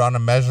vote on a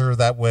measure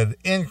that would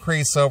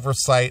increase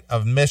oversight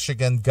of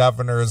Michigan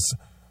Governor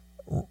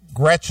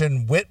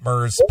Gretchen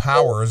Whitmer's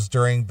powers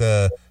during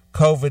the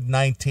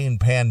COVID-19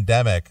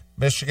 pandemic.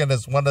 Michigan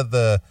is one of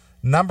the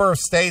number of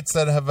states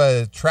that have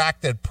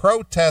attracted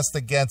protests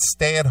against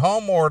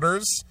stay-at-home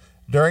orders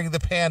during the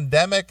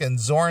pandemic, and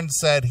Zorn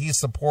said he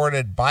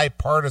supported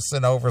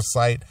bipartisan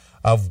oversight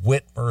of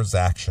Whitmer's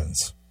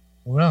actions.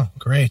 Well,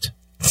 great.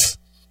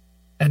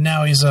 And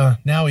now he's a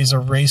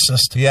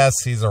racist. Yes,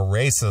 he's a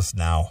racist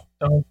now.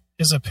 So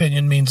his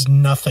opinion means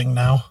nothing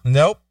now.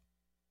 Nope.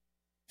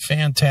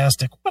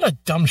 Fantastic. What a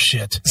dumb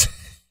shit.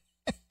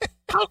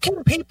 How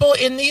can people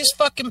in these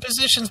fucking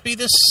positions be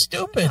this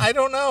stupid? I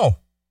don't know.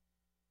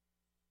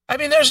 I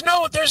mean, there's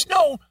no,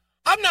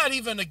 I'm not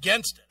even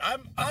against it.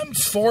 I'm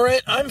for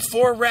it. I'm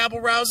for rabble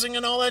rousing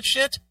and all that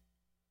shit.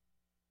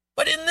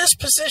 But in this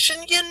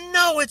position,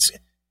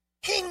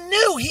 he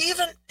knew, he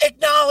even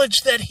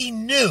acknowledged that he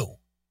knew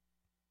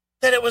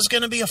that it was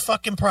going to be a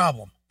fucking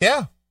problem.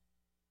 Yeah.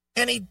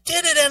 And he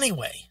did it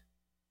anyway.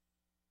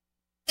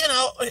 You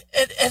know,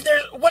 and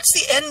what's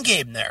the end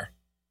game there?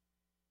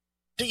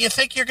 Do you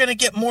think you're going to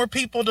get more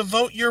people to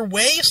vote your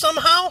way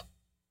somehow?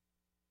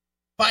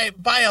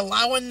 By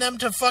allowing them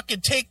to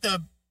fucking take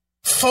the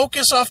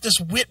focus off this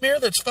Whitmer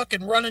that's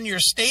fucking running your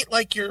state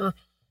like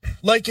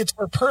it's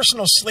her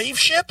personal slave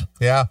ship?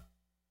 Yeah.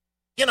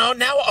 You know,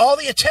 now all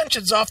the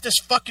attention's off this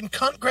fucking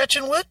cunt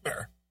Gretchen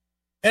Whitmer.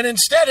 And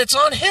instead it's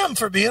on him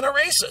for being a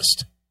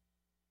racist.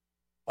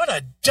 What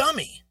a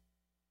dummy.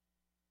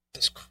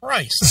 Jesus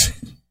Christ.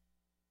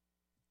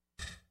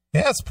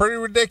 Yeah, it's pretty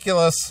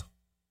ridiculous.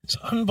 It's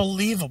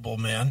unbelievable,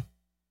 man.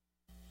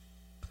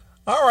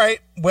 All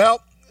right.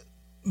 Well,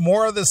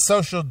 more of this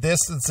social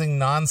distancing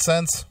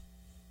nonsense.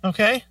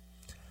 Okay.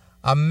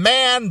 A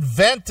man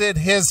vented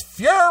his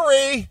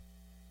fury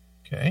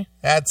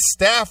at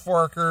staff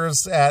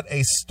workers at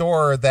a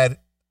store that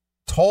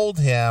told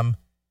him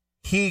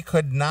he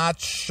could not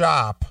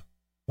shop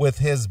with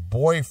his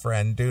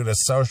boyfriend due to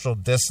social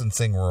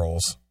distancing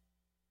rules.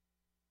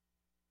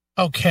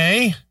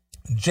 Okay.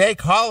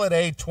 Jake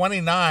Holiday,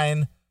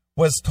 29,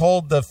 was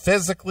told to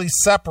physically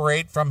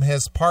separate from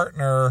his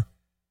partner,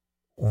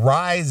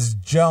 Rise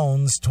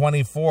Jones,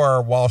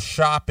 24, while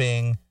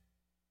shopping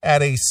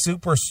at a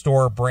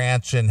Superstore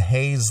branch in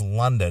Hayes,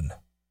 London.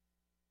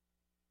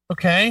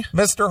 Okay.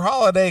 Mr.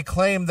 Holiday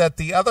claimed that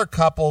the other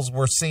couples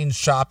were seen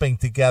shopping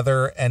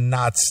together and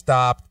not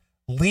stopped,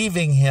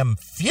 leaving him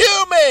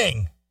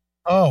fuming.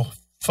 Oh,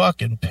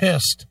 fucking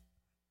pissed.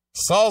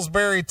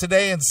 Salisbury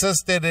today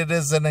insisted it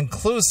is an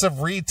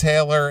inclusive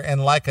retailer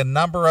and, like a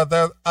number of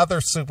other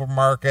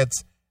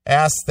supermarkets,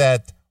 asked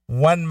that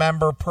one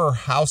member per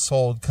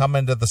household come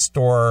into the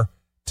store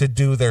to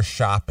do their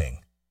shopping.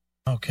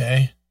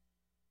 Okay.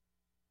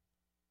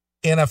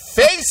 In a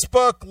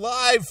Facebook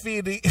Live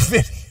video.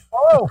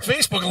 Oh,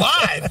 Facebook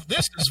Live.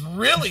 This is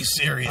really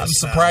serious. I'm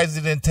surprised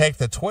he didn't take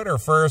the Twitter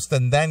first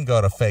and then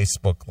go to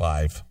Facebook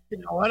Live. You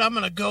know what? I'm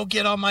going to go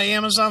get on my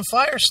Amazon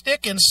Fire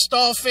Stick,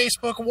 install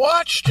Facebook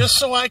Watch just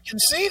so I can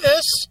see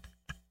this.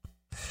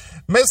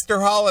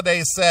 Mr.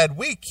 Holiday said,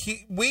 we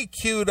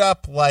queued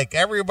up like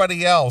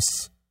everybody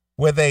else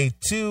with a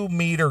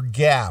 2-meter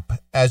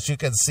gap. As you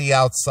can see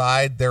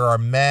outside, there are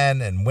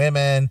men and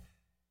women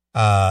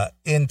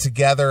in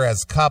together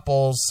as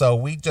couples. So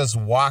we just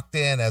walked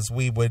in as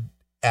we would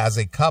as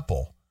a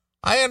couple.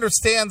 I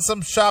understand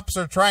some shops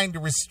are trying to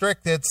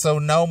restrict it so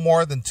no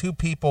more than 2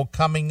 people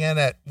coming in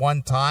at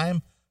one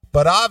time,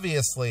 but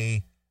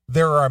obviously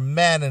there are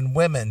men and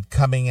women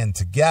coming in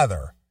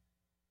together.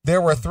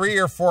 There were 3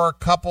 or 4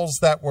 couples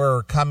that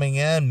were coming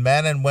in,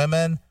 men and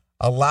women,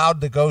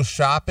 allowed to go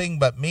shopping,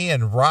 but me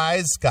and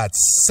Rise got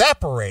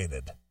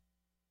separated.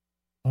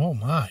 Oh,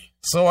 my.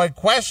 So I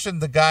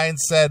questioned the guy and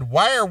said,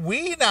 why are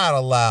we not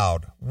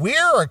allowed?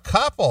 We're a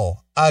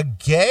couple, a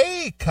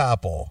gay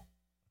couple.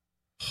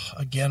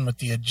 Again with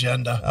the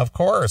agenda. Of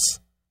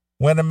course.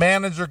 When a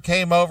manager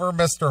came over,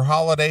 Mr.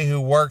 Holiday, who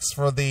works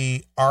for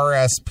the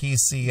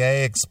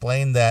RSPCA,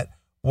 explained that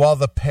while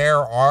the pair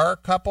are a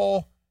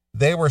couple,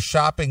 they were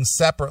shopping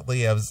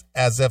separately as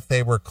if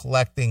they were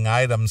collecting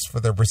items for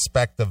their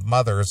respective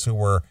mothers who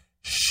were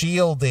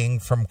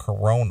shielding from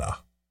corona.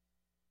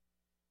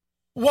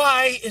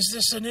 Why is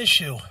this an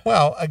issue?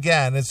 Well,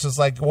 again, it's just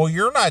like, well,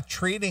 you're not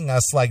treating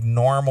us like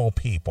normal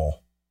people.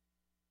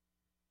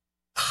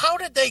 How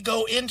did they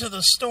go into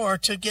the store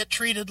to get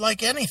treated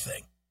like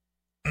anything?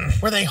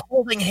 Were they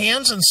holding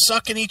hands and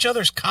sucking each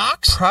other's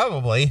cocks?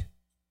 Probably.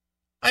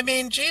 I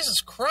mean, Jesus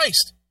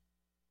Christ.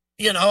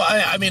 You know,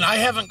 I mean, I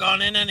haven't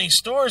gone in any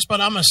stores, but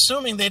I'm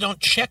assuming they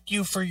don't check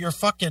you for your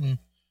fucking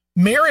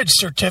marriage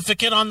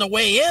certificate on the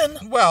way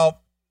in.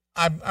 Well,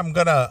 I'm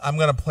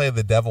gonna play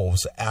the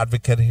devil's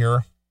advocate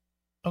here.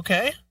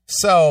 Okay.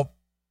 So,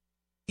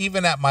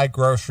 even at my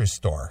grocery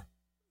store,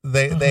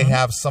 they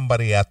have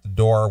somebody at the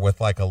door with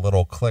like a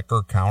little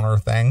clicker counter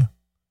thing.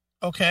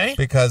 Okay.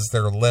 Because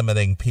they're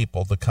limiting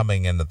people to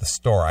coming into the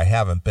store. I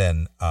haven't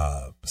been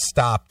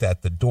stopped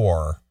at the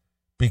door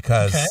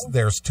because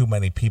there's too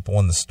many people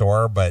in the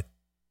store, but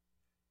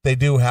they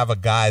do have a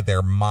guy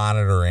there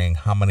monitoring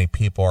how many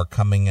people are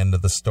coming into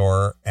the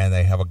store, and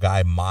they have a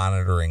guy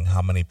monitoring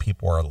how many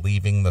people are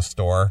leaving the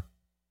store.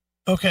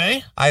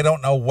 Okay. I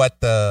don't know what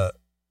the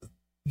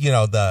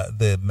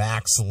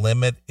max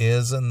limit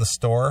is in the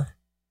store,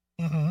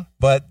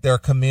 but they're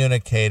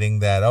communicating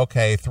that,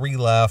 okay, 3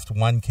 left,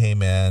 1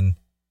 came in,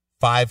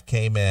 5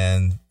 came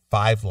in,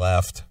 5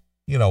 left,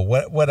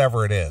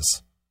 whatever it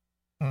is.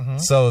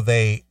 So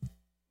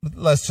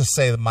let's just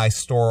say that my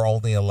store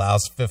only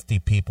allows 50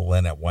 people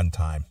in at one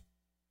time.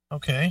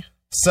 Okay.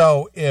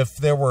 So if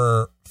there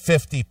were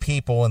 50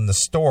 people in the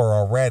store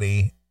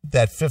already,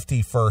 that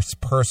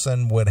 51st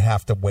person would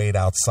have to wait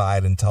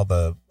outside until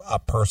a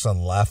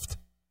person left,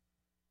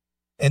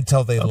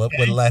 until they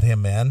would let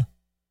him in.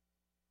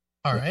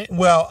 All right.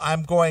 Well,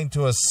 I'm going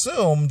to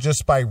assume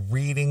just by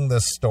reading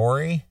the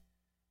story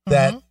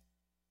that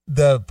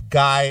the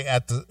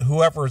guy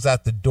whoever's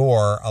at the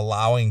door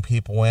allowing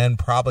people in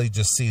probably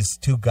just sees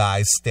 2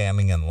 guys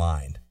standing in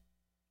line.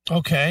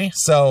 Okay.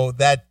 So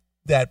that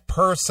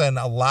person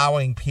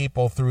allowing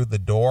people through the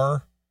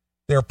door,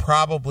 they're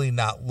probably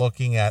not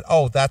looking at,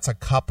 oh, that's a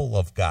couple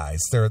of guys.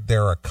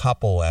 They're a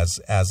couple as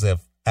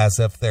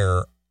if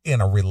they're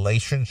in a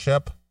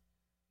relationship.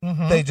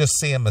 They just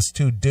see them as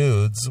 2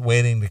 dudes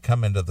waiting to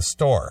come into the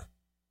store.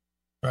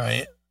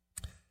 Right.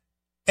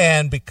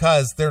 And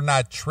because they're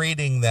not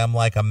treating them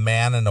like a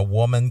man and a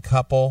woman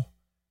couple,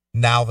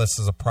 now this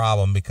is a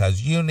problem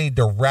because you need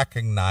to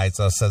recognize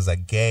us as a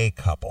gay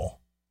couple.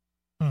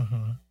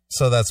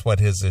 So that's what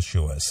his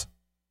issue is.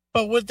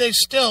 But would they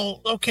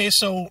still,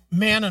 so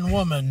man and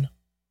woman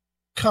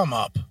come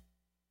up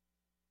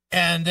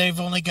and they've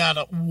only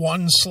got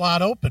 1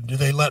 slot open. Do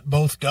they let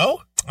both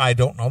go? I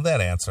don't know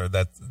that answer.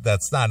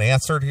 That's not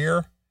answered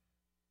here.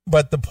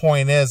 But the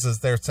point is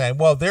they're saying,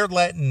 well, they're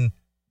letting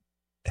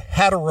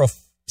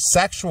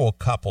heterosexual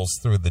couples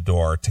through the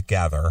door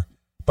together,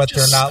 but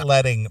they're not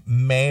letting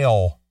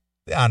male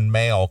on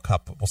male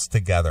couples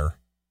together.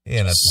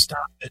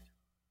 Stop it.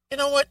 You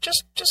know what?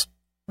 Just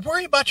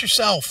worry about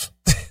yourself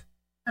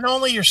and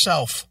only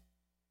yourself.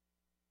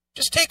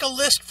 Just take a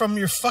list from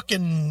your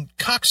fucking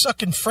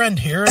cocksucking friend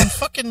here and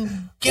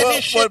fucking get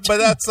his shit. But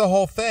that's the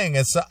whole thing.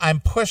 Is I'm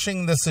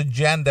pushing this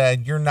agenda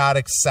and you're not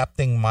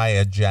accepting my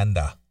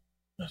agenda.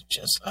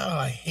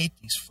 I hate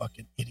these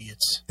fucking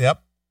idiots.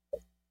 Yep.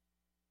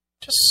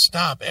 Just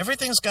stop.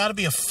 Everything's got to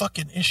be a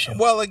fucking issue.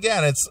 Well,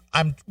 again,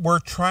 we're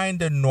trying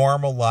to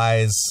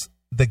normalize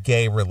the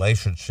gay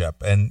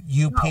relationship, and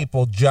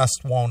people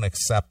just won't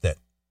accept it.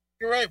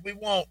 You're right. We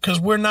won't, because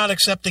we're not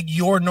accepting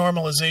your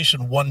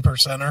normalization,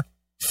 1%er.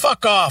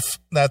 Fuck off.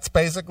 That's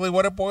basically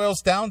what it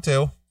boils down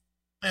to.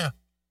 Yeah.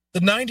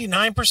 The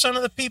 99%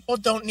 of the people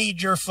don't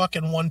need your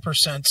fucking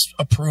 1%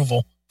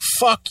 approval.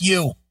 Fuck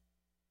you.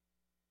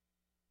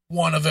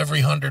 1 of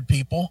every 100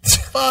 people.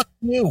 Fuck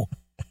you.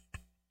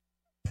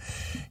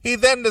 He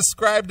then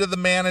described to the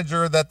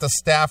manager that the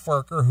staff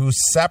worker who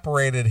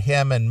separated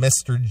him and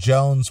Mr.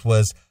 Jones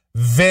was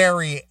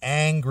very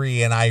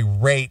angry and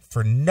irate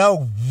for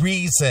no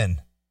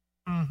reason.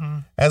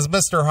 As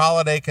Mr.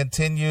 Holiday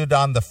continued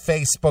on the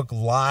Facebook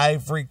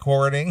Live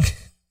recording,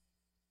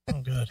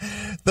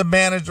 the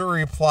manager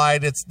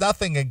replied, "It's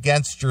nothing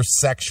against your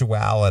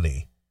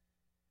sexuality.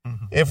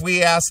 If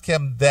we ask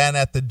him then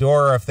at the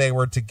door if they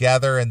were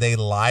together and they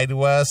lie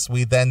to us,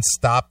 we then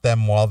stop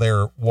them while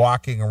they're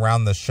walking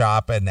around the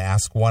shop and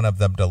ask one of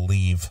them to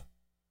leave.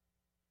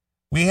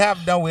 We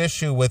have no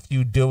issue with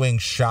you doing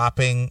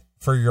shopping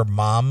for your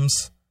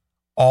moms.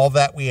 All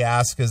that we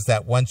ask is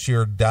that once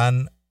you've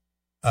done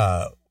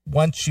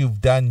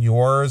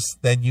yours,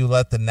 then you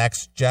let the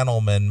next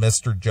gentleman,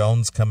 Mr.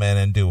 Jones, come in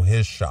and do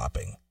his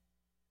shopping."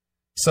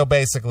 So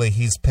basically,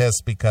 he's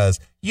pissed because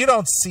you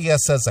don't see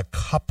us as a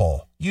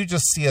couple. You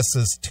just see us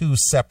as 2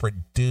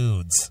 separate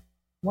dudes.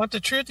 Want the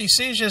truth? He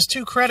sees you as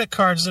 2 credit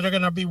cards that are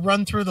going to be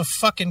run through the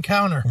fucking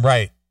counter.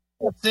 Right.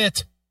 That's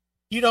it.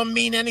 You don't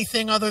mean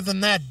anything other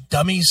than that,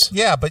 dummies.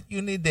 Yeah, but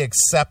you need to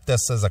accept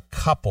us as a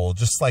couple,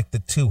 just like the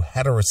 2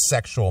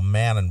 heterosexual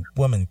man and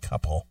woman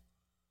couple.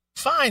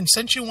 Fine.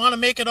 Since you want to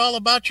make it all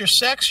about your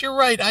sex, you're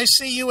right. I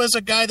see you as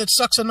a guy that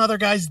sucks another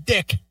guy's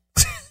dick.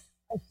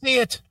 I see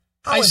it.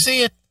 I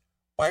see it.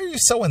 Why are you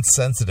so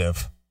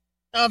insensitive?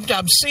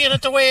 I'm seeing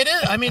it the way it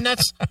is. I mean,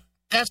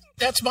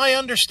 that's my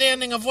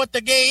understanding of what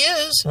the gay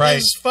is. Right.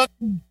 Is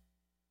fucking,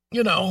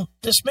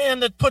 this man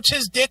that puts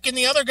his dick in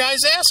the other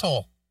guy's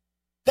asshole.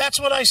 That's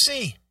what I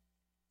see.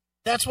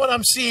 That's what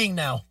I'm seeing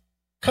now.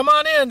 Come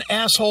on in,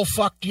 asshole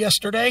fucked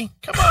yesterday.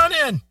 Come on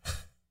in.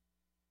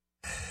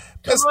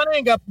 Come on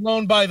in. Got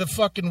blown by the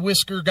fucking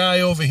whisker guy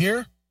over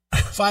here.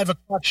 5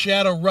 o'clock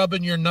shadow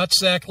rubbing your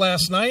nutsack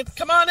last night.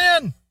 Come on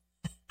in.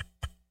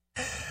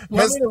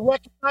 Want me to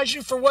recognize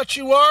you for what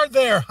you are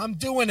there? I'm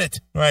doing it.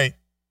 Right.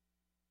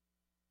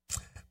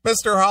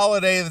 Mr.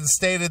 Holiday then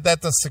stated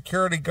that the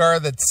security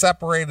guard that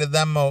separated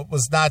them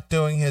was not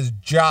doing his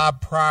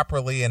job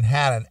properly and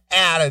had an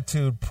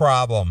attitude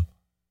problem.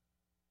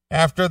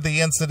 After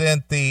the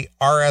incident, the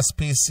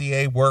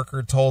RSPCA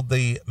worker told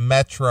the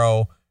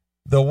Metro,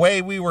 "The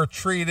way we were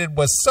treated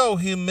was so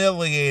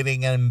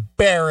humiliating and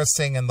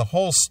embarrassing, and the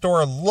whole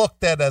store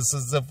looked at us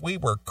as if we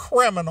were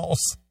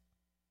criminals."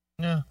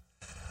 Yeah.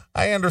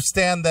 I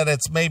understand that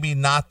it's maybe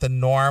not the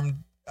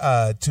norm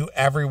to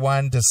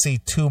everyone to see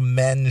two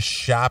men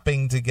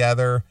shopping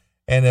together,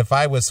 and if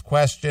I was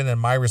questioned and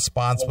my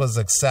response was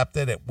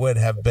accepted, it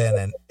wouldn't have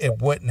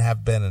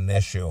been an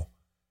issue.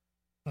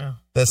 Yeah,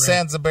 the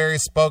Sansbury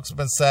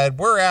spokesman said,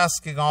 "We're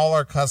asking all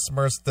our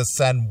customers to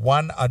send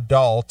one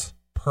adult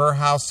per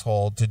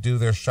household to do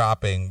their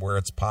shopping where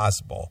it's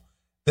possible.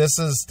 This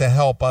is to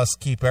help us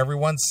keep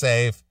everyone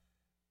safe,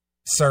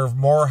 serve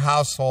more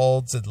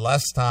households in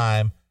less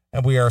time,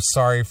 and we are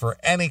sorry for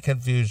any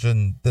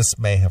confusion this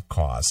may have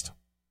caused."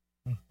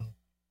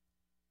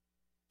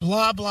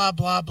 Blah, blah,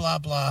 blah, blah,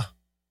 blah.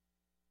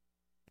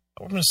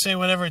 I'm going to say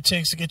whatever it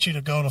takes to get you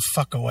to go the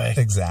fuck away.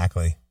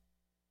 Exactly.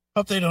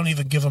 Hope they don't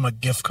even give them a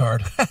gift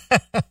card.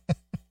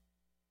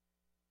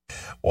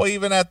 Well,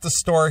 even at the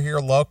store here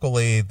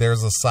locally,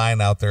 there's a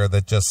sign out there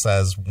that just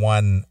says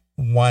one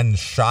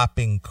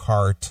shopping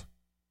cart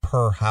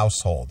per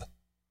household.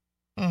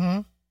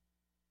 Mm-hmm.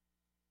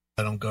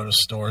 I don't go to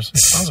stores. It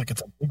sounds like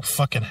it's a big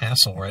fucking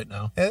hassle right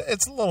now.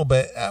 It's a little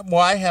bit.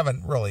 Well, I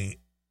haven't really,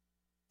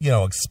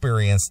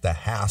 experienced the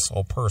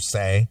hassle per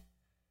se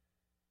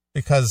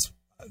because,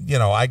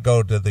 I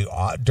go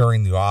to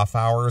during the off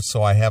hours,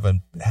 so I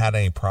haven't had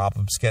any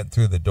problems getting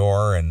through the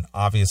door. And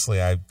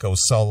obviously I go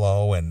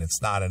solo and it's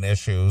not an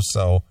issue.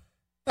 So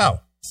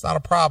no, it's not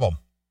a problem.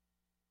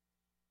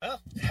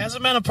 Well, it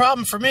hasn't been a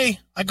problem for me.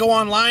 I go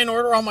online,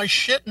 order all my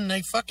shit, and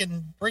they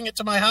fucking bring it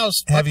to my house.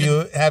 Have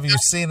you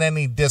seen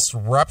any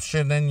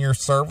disruption in your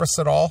service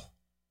at all?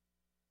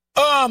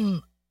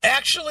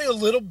 Actually a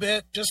little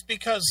bit, just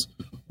because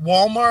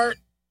Walmart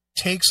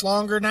takes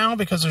longer now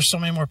because there's so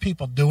many more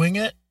people doing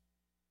it.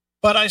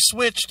 But I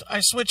switched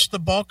the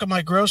bulk of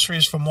my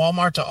groceries from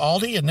Walmart to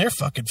Aldi, and they're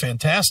fucking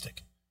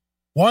fantastic.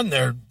 One,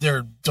 their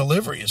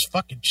delivery is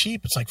fucking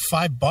cheap. It's like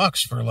 $5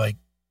 for like,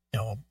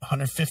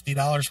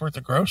 $150 worth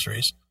of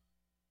groceries.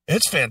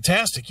 It's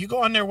fantastic. You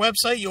go on their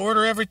website, you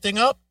order everything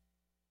up.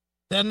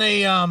 Then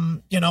they,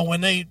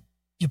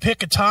 you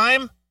pick a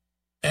time.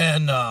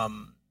 And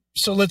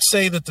so let's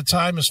say that the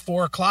time is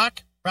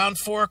 4:00. Around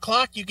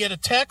 4:00, you get a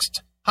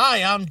text.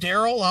 "Hi, I'm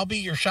Daryl. I'll be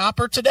your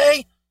shopper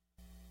today."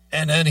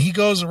 And then he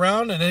goes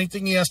around, and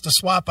anything he has to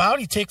swap out,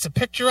 he takes a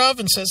picture of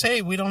and says,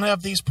 "Hey, we don't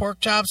have these pork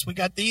chops. We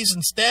got these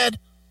instead.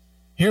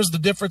 Here's the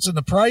difference in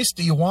the price.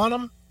 Do you want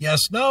them? Yes,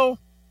 no.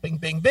 Bing,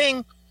 bing,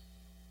 bing."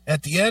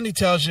 At the end, he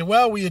tells you,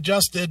 "Well, we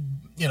adjusted,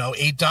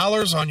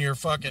 $8 on your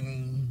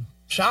fucking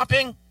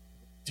shopping.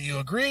 Do you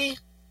agree?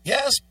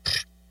 Yes."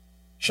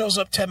 Shows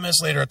up 10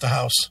 minutes later at the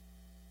house.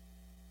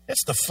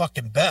 It's the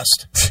fucking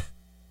best. I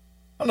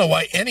don't know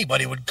why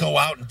anybody would go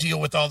out and deal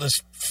with all this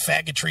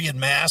faggotry and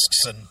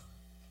masks and,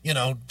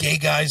 gay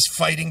guys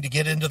fighting to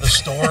get into the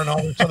store and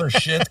all this other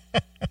shit.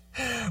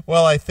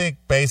 Well, I think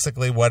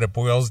basically what it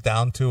boils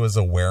down to is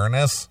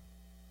awareness.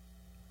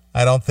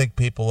 I don't think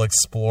people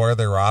explore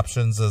their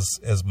options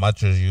as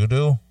much as you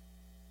do.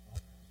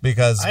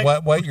 Because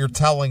what you're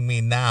telling me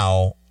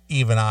now,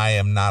 even I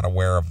am not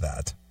aware of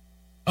that.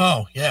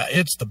 Oh, yeah,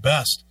 it's the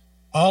best.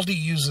 Aldi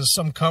uses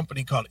some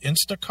company called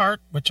Instacart,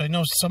 which I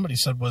know somebody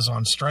said was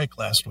on strike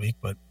last week,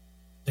 but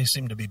they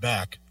seem to be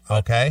back.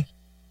 Okay.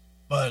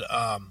 But,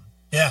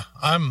 yeah,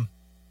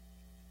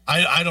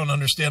 I don't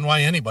understand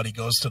why anybody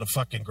goes to the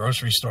fucking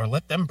grocery store.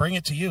 Let them bring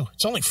it to you.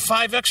 It's only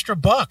 $5 extra.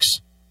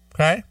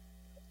 Okay.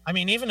 I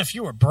mean, even if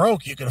you were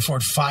broke, you could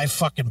afford $5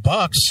 fucking.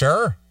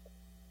 Sure.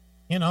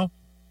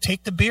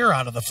 Take the beer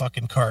out of the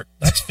fucking cart.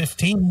 That's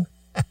 15.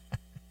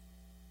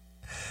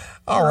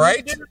 All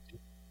right.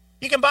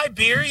 You can buy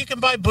beer. You can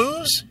buy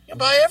booze. You can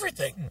buy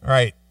everything.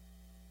 Right.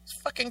 It's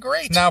fucking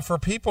great. Now, for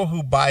people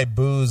who buy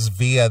booze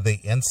via the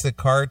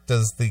Instacart,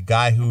 does the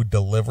guy who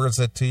delivers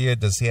it to you,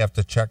 does he have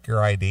to check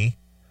your ID?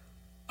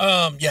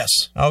 Yes.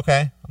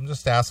 Okay. I'm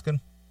just asking.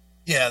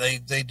 Yeah,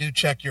 they do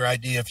check your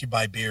ID if you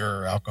buy beer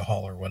or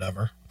alcohol or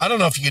whatever. I don't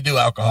know if you can do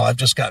alcohol. I've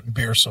just gotten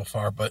beer so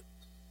far, but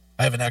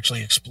I haven't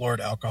actually explored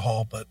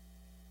alcohol. But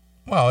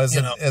well,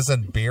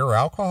 isn't beer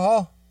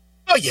alcohol?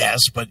 Oh yes,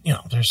 but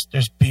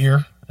there's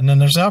beer and then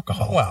there's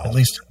alcohol. Well, at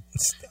least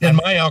in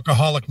my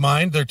alcoholic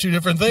mind, they're two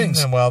different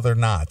things. Well, they're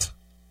not.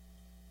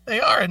 They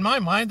are in my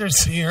mind.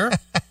 There's beer,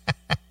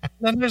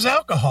 then there's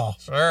alcohol.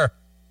 Sure,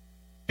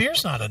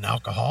 beer's not an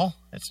alcohol.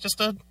 It's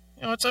just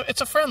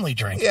it's a friendly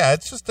drink. Yeah,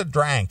 it's just a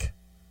drink.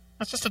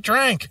 That's just a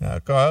drink.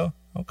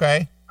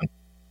 Okay.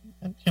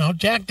 And,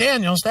 Jack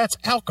Daniels, that's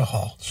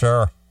alcohol.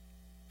 Sure.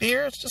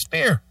 Beer, it's just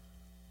beer.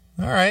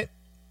 All right.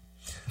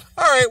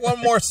 All right, one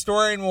more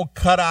story and we'll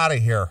cut out of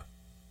here.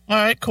 All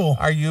right, cool.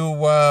 Are you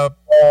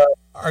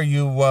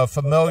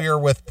familiar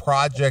with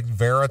Project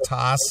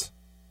Veritas?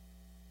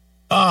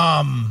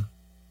 I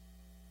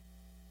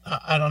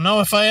don't know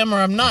if I am or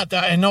I'm not.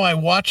 I know I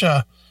watch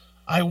a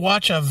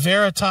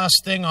Veritas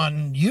thing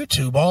on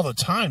YouTube all the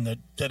time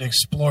that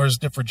explores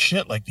different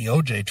shit like the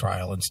OJ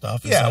trial and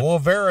stuff. Well,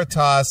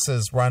 Veritas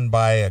is run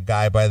by a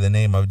guy by the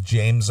name of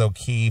James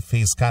O'Keefe.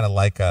 He's kind of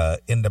like a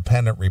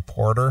independent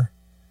reporter.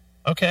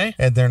 Okay.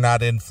 And they're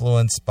not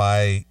influenced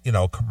by,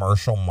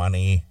 commercial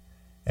money.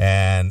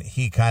 And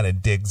he kind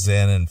of digs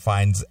in and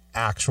finds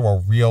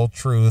actual real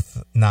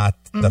truth, not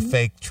the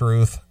fake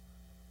truth.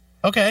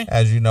 Okay.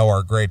 As you know,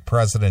 our great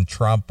President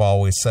Trump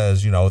always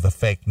says, the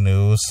fake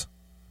news.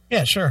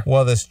 Yeah, sure.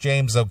 Well, this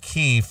James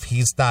O'Keefe,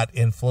 he's not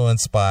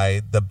influenced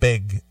by the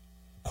big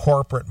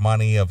corporate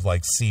money of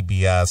like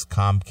CBS,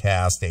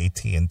 Comcast,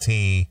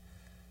 AT&T,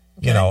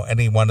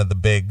 any one of the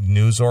big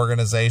news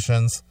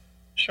organizations.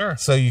 Sure.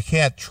 So you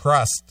can't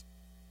trust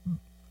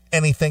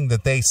anything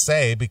that they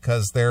say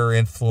because they're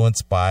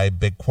influenced by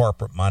big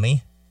corporate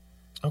money.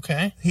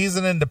 Okay. He's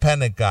an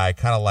independent guy,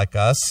 kind of like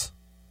us.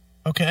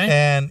 Okay.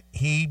 And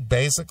he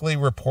basically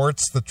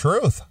reports the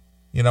truth.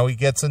 He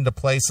gets into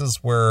places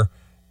where,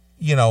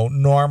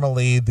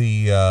 normally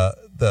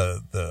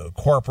the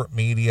corporate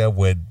media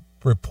would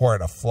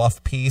report a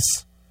fluff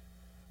piece,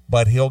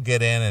 but he'll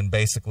get in and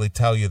basically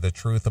tell you the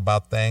truth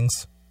about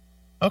things.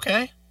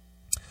 Okay.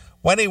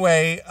 Well,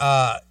 anyway,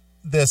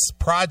 this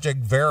Project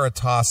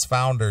Veritas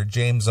founder,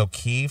 James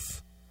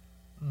O'Keefe,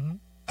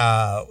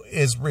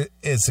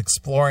 is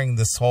exploring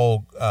this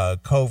whole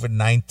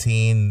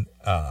COVID-19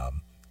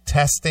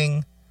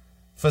 testing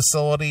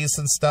facilities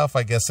and stuff.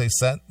 I guess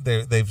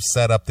they've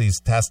set up these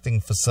testing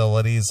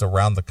facilities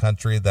around the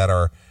country that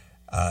are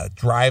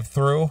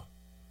drive-through.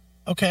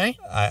 Okay.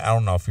 I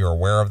don't know if you're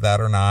aware of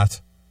that or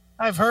not.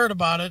 I've heard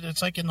about it.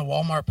 It's like in the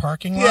Walmart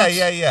parking lot.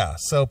 Yeah.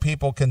 So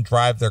people can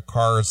drive their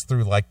cars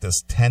through like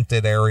this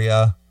tented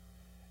area,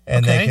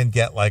 and they can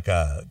get like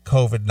a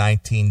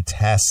COVID-19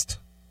 test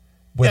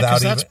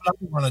without that's what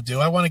I want to do.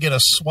 I want to get a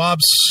swab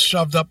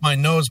shoved up my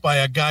nose by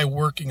a guy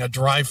working a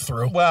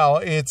drive-through. Well,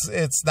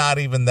 it's not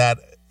even that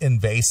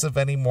invasive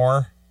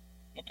anymore.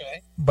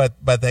 Okay. But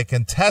they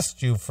can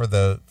test you for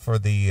the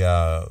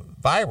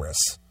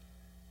virus.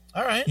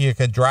 All right. You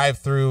can drive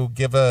through,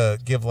 give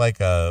like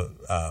a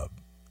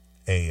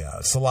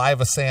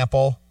saliva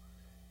sample,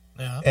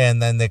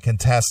 and then they can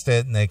test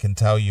it, and they can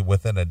tell you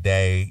within a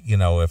day,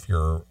 if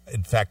you're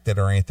infected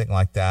or anything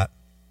like that.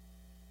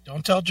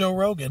 Don't tell Joe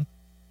Rogan.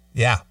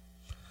 Yeah.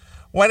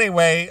 Well,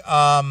 anyway,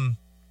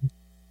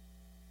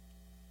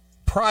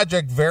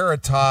 Project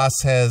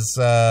Veritas has,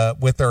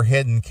 with their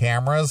hidden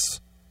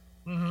cameras,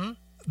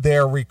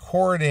 they're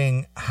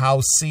recording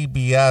how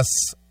CBS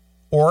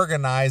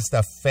organized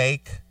a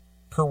fake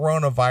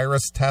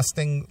coronavirus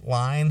testing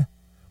line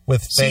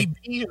with fake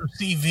CB or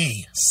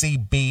CV?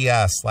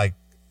 CBS, like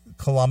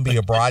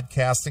Columbia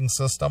Broadcasting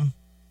System.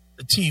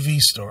 The TV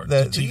store.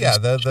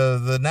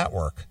 The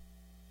network.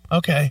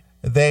 Okay.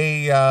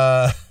 They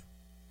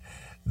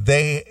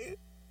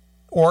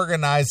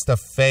organized a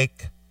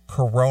fake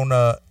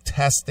corona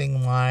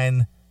testing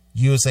line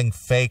using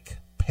fake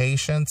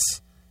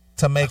patients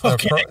to make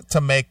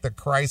the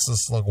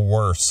crisis look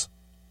worse.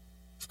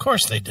 Of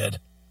course they did.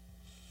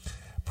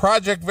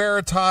 Project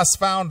Veritas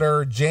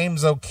founder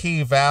James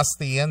O'Keefe asked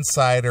the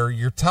Insider,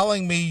 "You're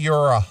telling me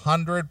you're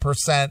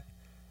 100%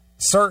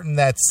 certain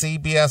that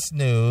CBS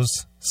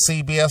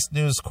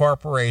News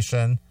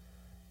Corporation,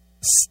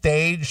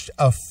 staged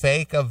a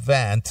fake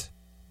event?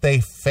 They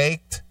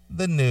faked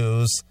the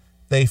news,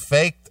 they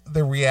faked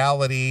the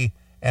reality,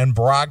 and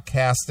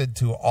broadcasted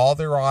to all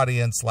their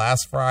audience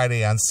last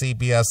Friday on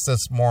CBS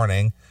This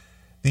Morning?"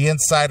 The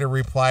Insider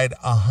replied,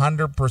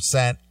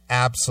 100%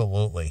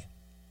 absolutely.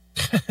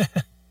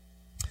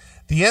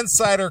 The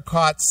Insider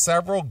caught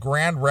several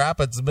Grand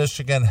Rapids,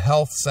 Michigan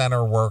health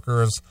center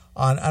workers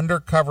on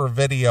undercover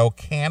video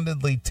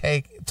candidly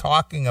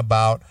talking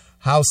about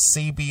how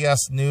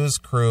CBS News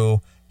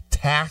crew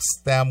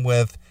tasked them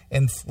with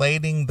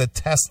inflating the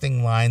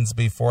testing lines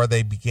before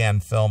they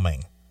began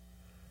filming.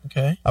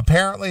 Okay.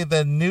 Apparently,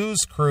 the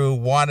news crew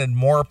wanted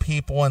more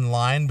people in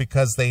line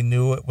because they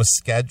knew it was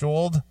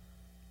scheduled.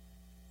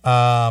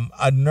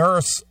 A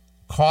nurse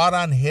caught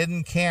on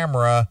hidden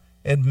camera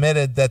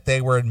admitted that they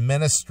were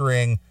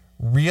administering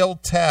real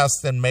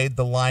tests and made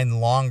the line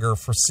longer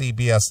for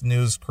CBS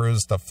News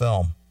crews to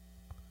film.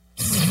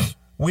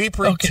 We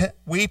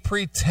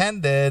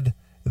pretended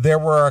there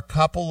were a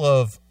couple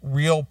of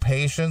real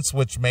patients,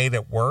 which made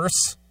it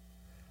worse.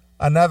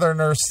 Another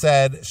nurse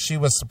said she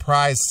was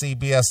surprised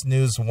CBS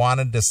News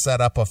wanted to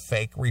set up a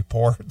fake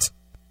report.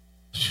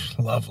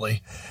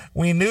 Lovely.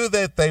 We knew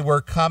that they were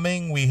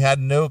coming. We had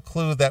no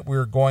clue that we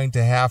were going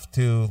to have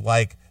to,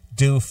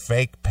 do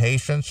fake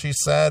patients, she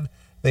said.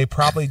 They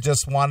probably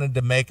just wanted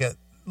to make it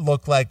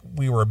look like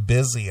we were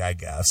busy, I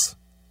guess.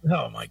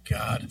 Oh, my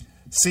God.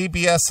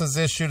 CBS has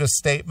issued a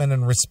statement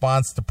in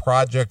response to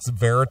Project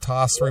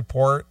Veritas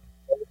report.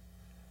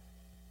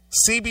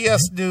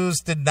 CBS News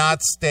did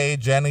not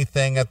stage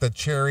anything at the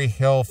Cherry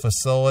Hill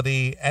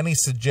facility. Any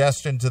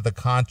suggestion to the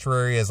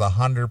contrary is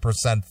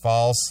 100%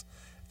 false.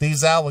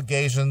 These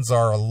allegations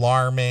are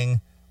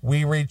alarming.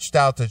 We reached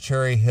out to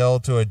Cherry Hill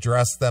to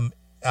address them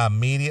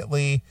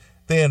immediately.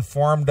 They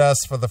informed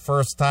us for the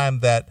first time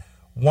that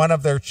one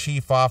of their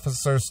chief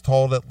officers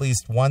told at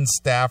least one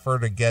staffer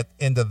to get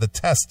into the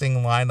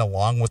testing line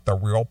along with the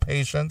real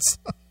patients.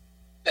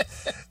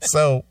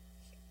 So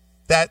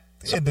that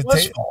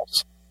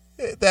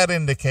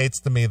indicates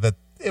to me that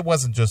it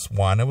wasn't just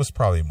one. It was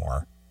probably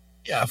more.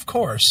 Yeah, of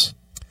course.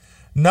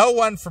 No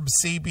one from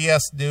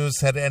CBS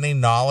News had any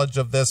knowledge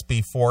of this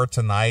before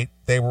tonight.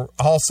 They were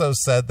also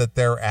said that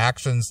their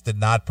actions did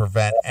not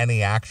prevent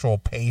any actual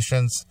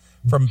patients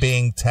from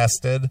being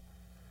tested.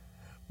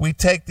 We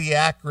take the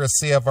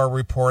accuracy of our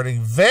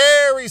reporting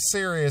very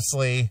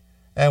seriously,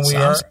 and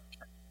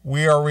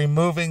we are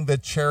removing the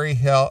Cherry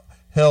Hill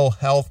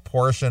health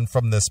portion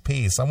from this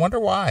piece. I wonder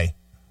why.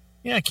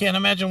 Yeah, I can't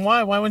imagine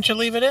why. Why wouldn't you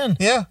leave it in?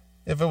 Yeah,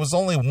 if it was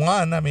only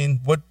one, I mean,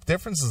 what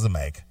difference does it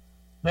make?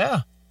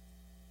 Yeah.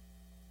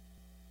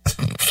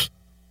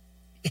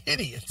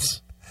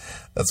 Idiots.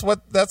 That's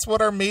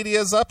what our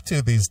media is up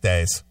to these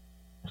days.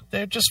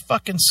 They're just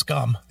fucking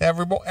scum.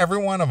 Every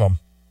one of them.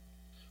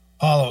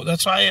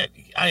 That's why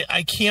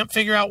I can't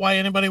figure out why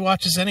anybody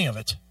watches any of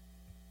it.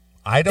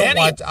 I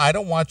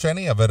don't watch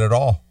any of it at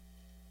all.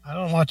 I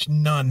don't watch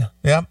none.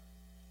 Yeah.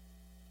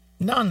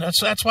 None.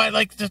 That's why,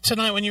 like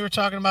tonight when you were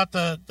talking about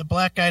the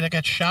black guy that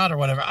got shot or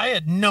whatever, I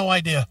had no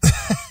idea.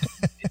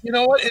 You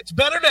know what? It's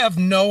better to have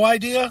no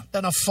idea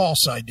than a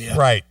false idea.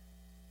 Right.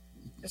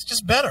 It's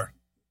just better.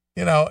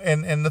 You know,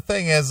 and the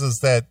thing is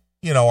that,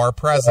 you know, our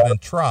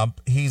President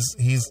Trump,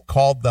 he's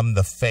called them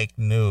the fake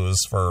news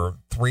for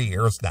 3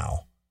 years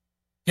now.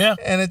 Yeah.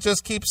 And it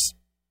just keeps,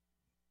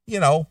 you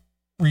know,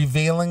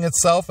 revealing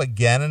itself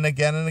again and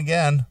again and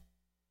again.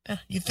 Yeah,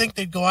 you'd think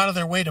they'd go out of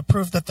their way to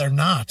prove that they're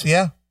not.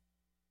 Yeah.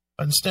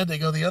 But instead they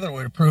go the other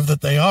way to prove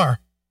that they are.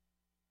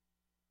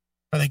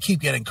 Or they keep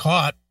getting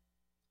caught.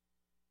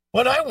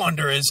 What I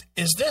wonder is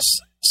this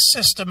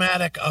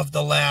systematic of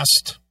the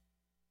last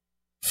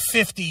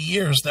 50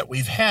 years that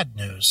we've had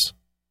news,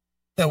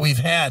 that we've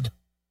had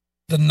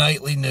the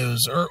nightly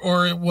news,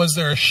 or was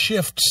there a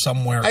shift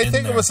somewhere? I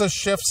think it was a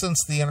shift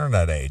since the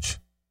internet age.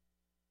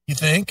 You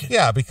think?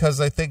 Yeah, because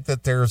I think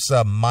that there's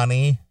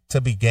money to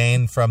be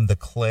gained from the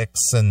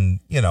clicks and,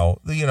 you know,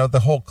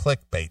 the whole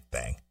clickbait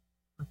thing.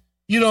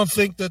 You don't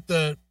think that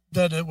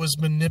that it was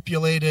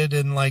manipulated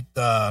in like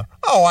the...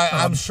 Oh,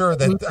 I'm sure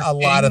that a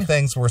lot of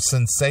things were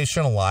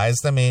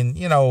sensationalized. I mean,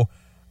 you know,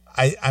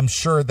 I'm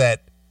sure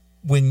that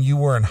when you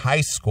were in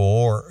high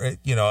school, or,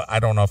 you know, I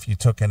don't know if you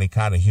took any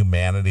kind of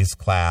humanities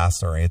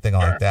class or anything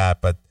like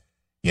that, but,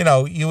 you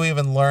know, you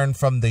even learned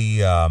from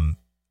the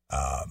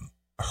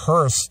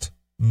Hearst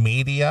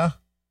media.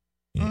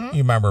 You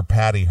remember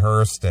Patty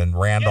Hearst and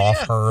Randolph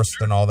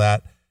Hearst and all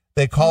that?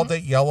 They called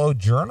it yellow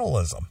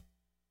journalism.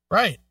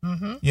 Right.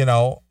 Mm-hmm. You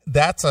know,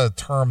 that's a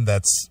term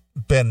that's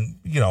been,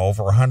 you know,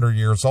 over 100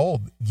 years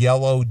old.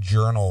 Yellow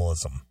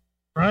journalism.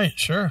 Right.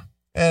 Sure.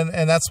 And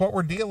that's what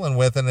we're dealing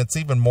with, and it's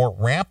even more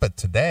rampant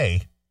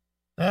today.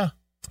 Yeah.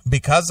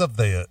 Because of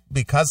the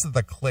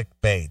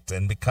clickbait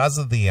and because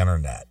of the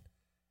internet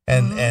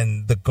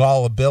and the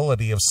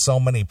gullibility of so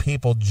many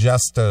people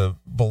just to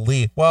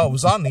believe, well, it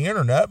was on the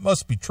internet, it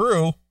must be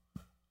true.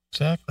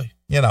 Exactly.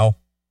 You know.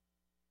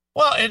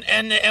 Well,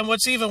 and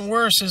what's even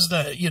worse is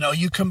that, you know,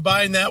 you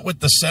combine that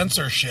with the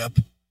censorship,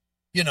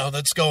 you know,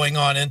 that's going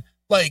on. And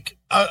like,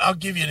 I'll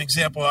give you an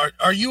example.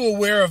 Are you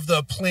aware of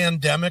the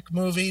Plandemic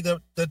movie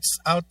that's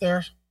out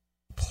there?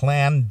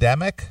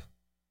 Plandemic?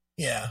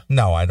 Yeah.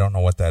 No, I don't know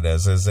what that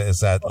is. Is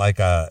that like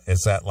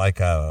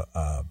a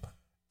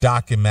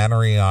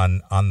documentary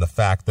on the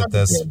fact that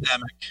this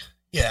pandemic?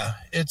 Yeah,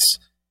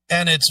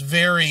 it's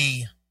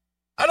very,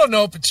 I don't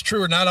know if it's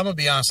true or not. I'm gonna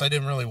be honest, I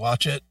didn't really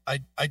watch it.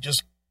 I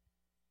just,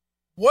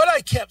 what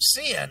I kept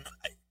seeing,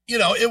 you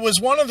know, it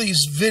was one of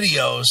these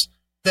videos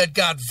that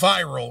got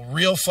viral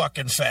real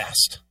fucking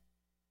fast,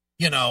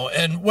 you know,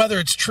 and whether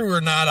it's true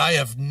or not, I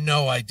have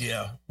no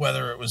idea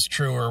whether it was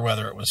true or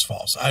whether it was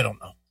false. I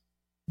don't know.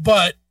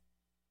 But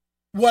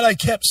what I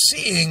kept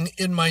seeing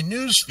in my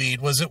news feed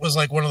was it was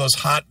like one of those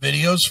hot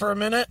videos for a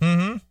minute.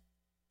 Mm-hmm.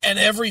 And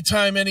every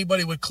time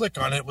anybody would click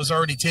on it, it was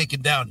already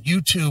taken down.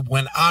 YouTube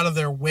went out of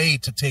their way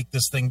to take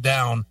this thing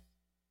down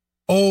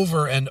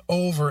over and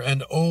over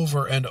and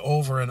over and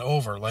over and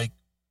over, like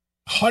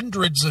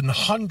hundreds and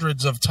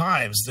hundreds of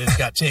times that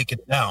got taken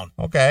down.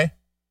 Okay.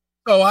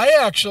 So I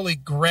actually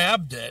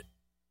grabbed it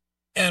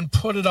and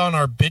put it on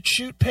our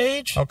BitChute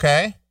page.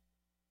 Okay.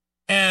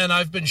 And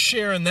I've been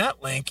sharing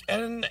that link,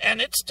 and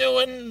it's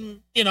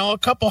doing, you know, a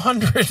couple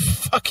hundred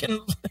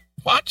fucking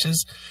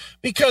watches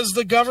because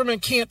the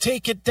government can't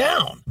take it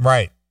down.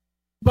 Right.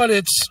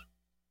 But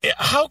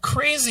how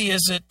crazy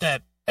is it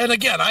that, and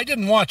again, I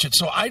didn't watch it,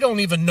 so I don't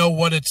even know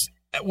what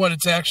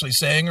it's actually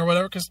saying or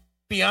whatever, because to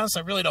be honest,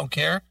 I really don't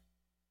care.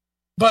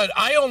 But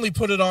I only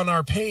put it on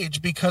our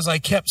page because I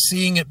kept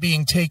seeing it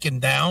being taken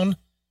down.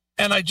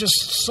 And I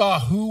just saw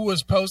who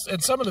was posting,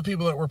 and some of the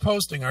people that were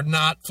posting are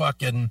not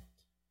fucking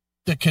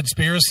the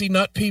conspiracy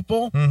nut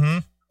people. Mm-hmm.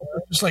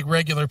 Just like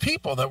regular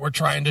people that were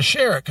trying to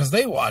share it because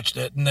they watched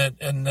it and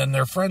then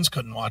their friends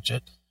couldn't watch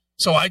it.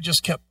 So I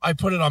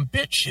put it on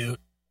BitChute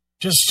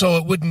just so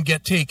it wouldn't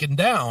get taken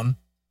down.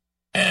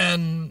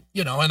 And,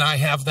 and I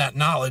have that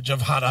knowledge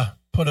of how to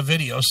put a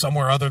video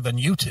somewhere other than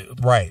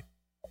YouTube. Right.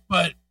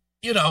 But,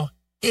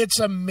 it's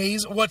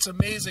amazing. What's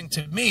amazing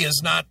to me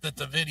is not that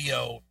the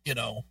video,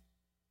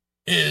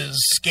 is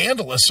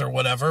scandalous or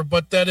whatever,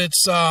 but that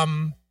it's,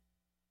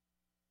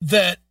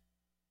 that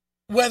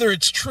whether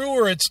it's true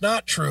or it's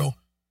not true,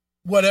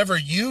 whatever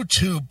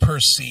YouTube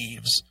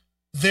perceives,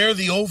 they're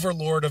the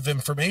overlord of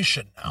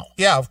information now.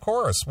 Yeah, of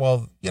course.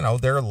 Well,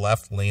 they're a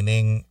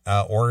left-leaning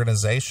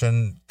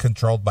organization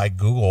controlled by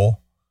Google.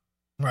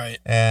 Right.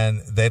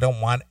 And they don't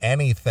want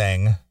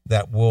anything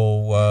that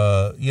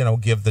will,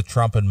 give the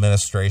Trump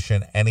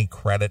administration any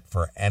credit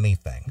for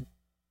anything.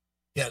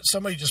 Yeah,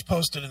 somebody just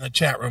posted in the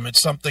chat room.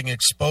 It's something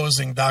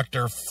exposing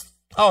Dr.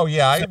 Oh,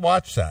 yeah, I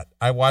watched that.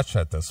 I watched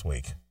that this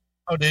week.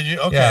 Oh, did you?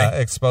 Okay. Yeah,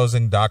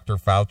 exposing Dr.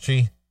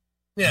 Fauci.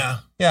 Yeah.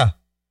 Yeah.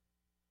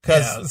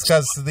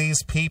 Because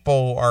these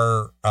people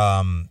are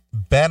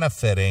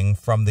benefiting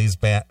from these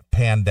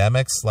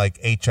pandemics like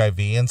HIV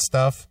and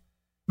stuff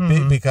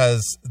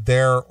because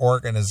their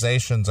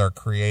organizations are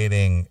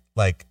creating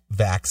like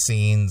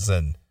vaccines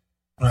and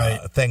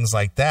things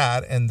like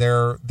that. And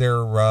they're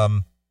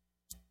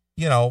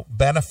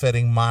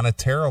benefiting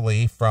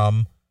monetarily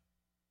from,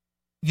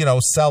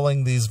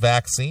 selling these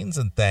vaccines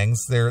and things.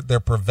 They're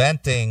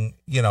preventing,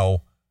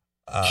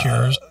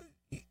 cures.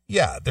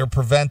 Yeah. They're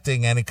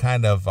preventing any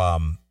kind of,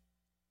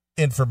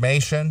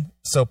 information.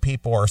 So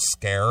people are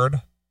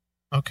scared.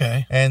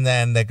 Okay. And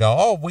then they go,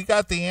 oh, we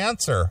got the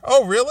answer.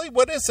 Oh, really?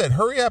 What is it?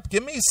 Hurry up.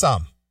 Give me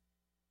some.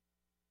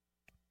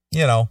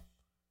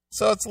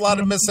 So it's a lot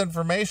of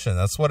misinformation.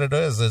 That's what it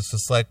is. It's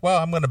just like,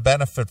 well, I'm going to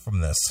benefit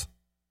from this.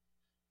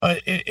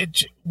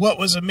 What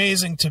was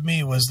amazing to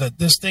me was that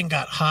this thing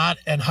got hot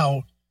and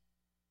how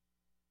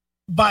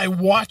by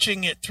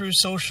watching it through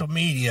social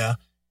media,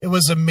 it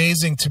was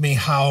amazing to me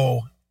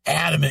how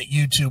adamant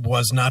YouTube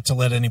was not to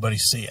let anybody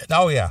see it.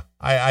 Oh, yeah.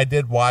 I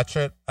did watch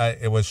it.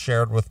 It was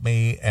shared with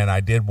me, and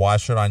I did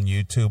watch it on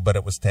YouTube, but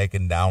it was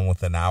taken down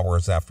within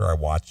hours after I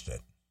watched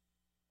it.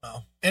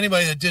 Well,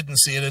 anybody that didn't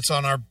see it, it's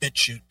on our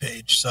BitChute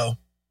page. So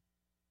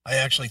I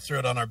actually threw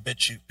it on our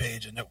BitChute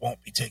page, and it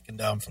won't be taken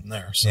down from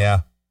there. So.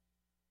 Yeah.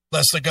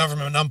 Unless the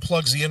government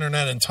unplugs the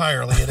internet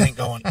entirely, it ain't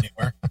going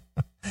anywhere.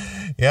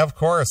 Yeah, of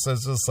course.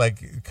 It's just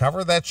like,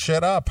 cover that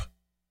shit up.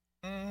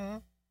 Mm-hmm.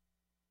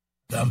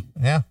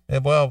 Yeah.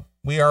 Well,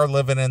 we are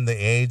living in the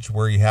age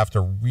where you have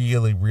to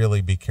really,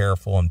 really be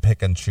careful and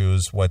pick and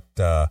choose what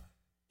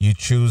you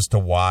choose to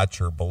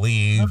watch or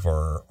believe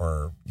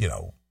or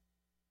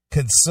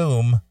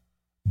consume.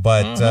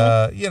 But,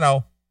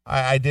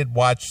 I did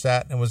watch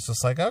that and it was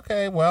just like,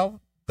 okay, well,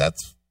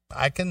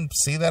 I can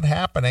see that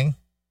happening.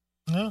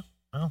 Yeah.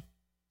 Well,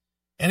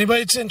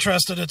 anybody that's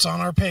interested, it's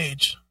on our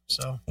page.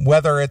 So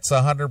whether it's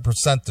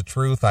 100% the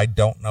truth, I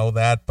don't know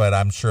that, but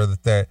I'm sure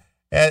that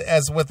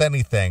as with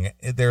anything,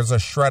 there's a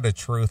shred of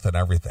truth in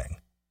everything.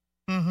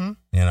 Mm-hmm.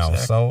 Exactly.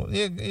 So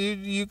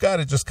you got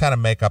to just kind of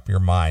make up your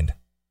mind.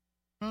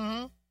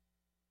 Mm-hmm.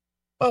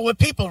 Well, what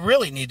people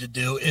really need to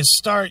do is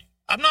start.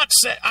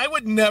 I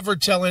would never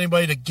tell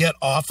anybody to get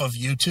off of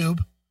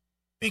YouTube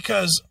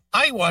because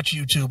I watch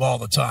YouTube all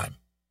the time.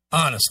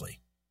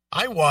 Honestly,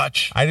 I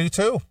do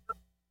too.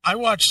 I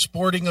watch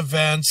sporting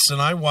events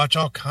and I watch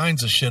all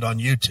kinds of shit on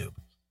YouTube.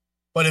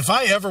 But if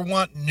I ever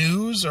want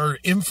news or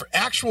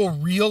actual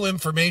real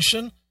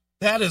information,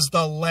 that is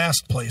the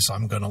last place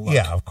I'm going to look.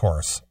 Yeah, of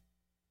course.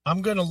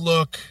 I'm going to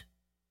look.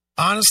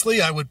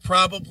 Honestly, I would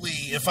probably,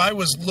 if I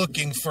was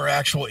looking for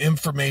actual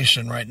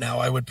information right now,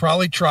 I would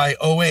probably try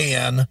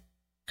OAN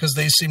because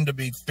they seem to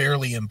be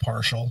fairly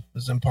impartial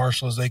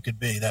as they could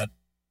be. That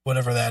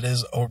whatever that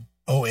is,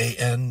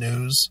 OAN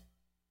News.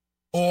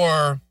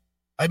 Or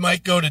I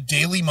might go to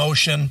Daily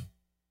Motion.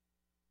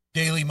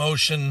 Daily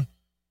Motion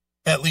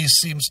at least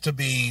seems to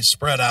be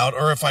spread out.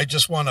 Or if I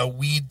just want to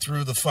weed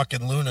through the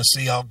fucking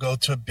lunacy, I'll go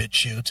to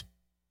BitChute.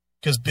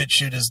 Because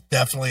BitChute is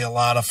definitely a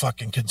lot of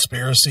fucking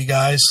conspiracy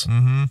guys.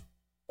 Mm-hmm.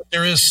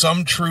 There is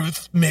some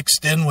truth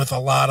mixed in with a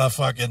lot of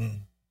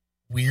fucking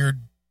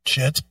weird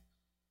shit.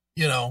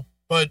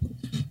 But,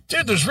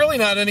 dude, there's really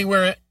not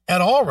anywhere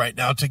at all right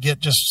now to get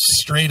just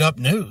straight up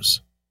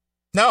news.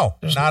 No,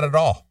 not at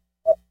all.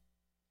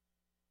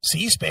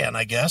 C-SPAN,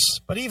 I guess.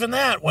 But even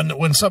that,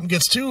 when something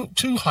gets too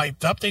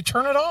hyped up, they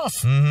turn it off.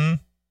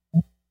 Mm-hmm.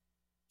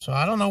 So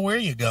I don't know where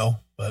you go,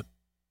 but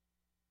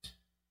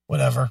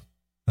whatever.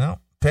 No,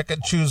 pick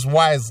and choose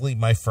wisely,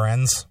 my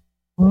friends.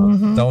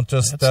 Mm-hmm. Don't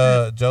just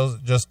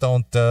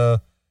don't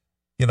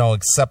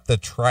accept the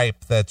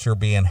tripe that you're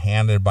being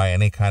handed by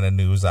any kind of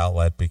news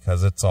outlet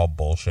because it's all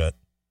bullshit.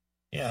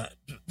 Yeah,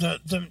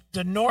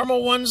 the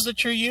normal ones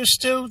that you're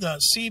used to, the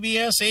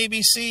CBS,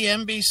 ABC,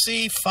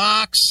 NBC,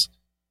 Fox.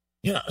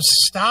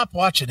 Stop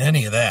watching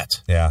any of that.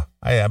 Yeah,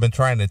 I've been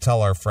trying to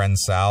tell our friend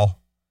Sal.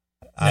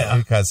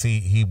 because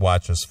he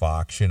watches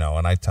Fox, and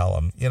I tell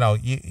him,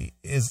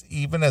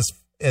 even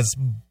as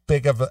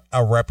big of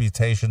a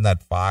reputation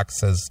that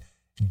Fox has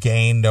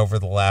gained over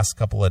the last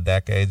couple of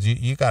decades,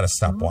 you got to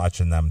stop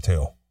watching them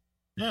too.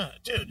 Yeah,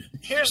 dude.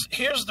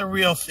 Here's the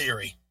real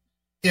theory.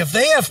 If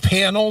they have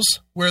panels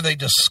where they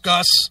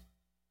discuss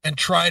and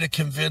try to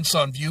convince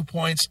on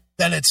viewpoints,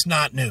 then it's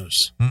not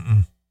news.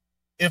 Mm-mm.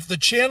 If the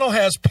channel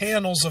has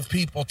panels of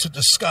people to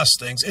discuss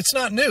things, it's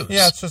not news.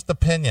 Yeah, it's just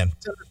opinion.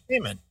 It's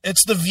entertainment.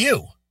 It's The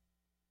View.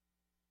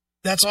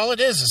 That's all it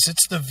is.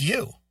 It's The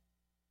View.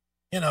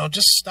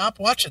 Just stop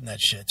watching that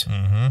shit.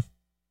 Mm-hmm.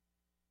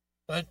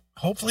 But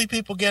hopefully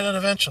people get it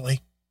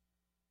eventually,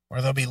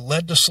 or they'll be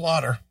led to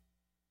slaughter.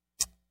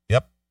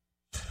 Yep.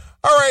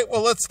 All right,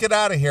 well, let's get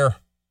out of here.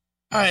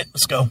 All right,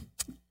 let's go.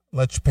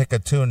 Let you pick a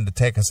tune to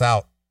take us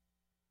out.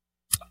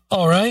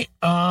 All right.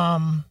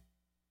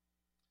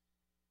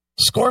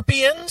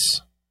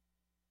 Scorpions,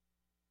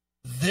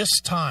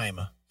 This Time,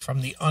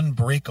 from the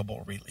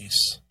Unbreakable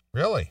release.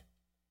 Really?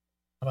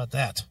 How about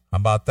that? How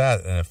about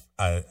that? And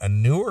a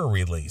newer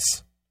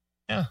release.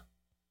 Yeah.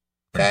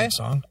 Pretty Okay. good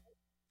song.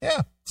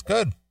 Yeah, it's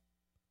good.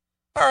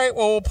 All right,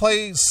 well, we'll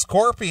play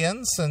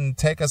Scorpions and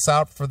take us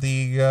out for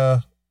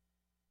the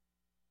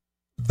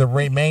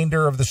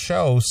remainder of the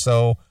show.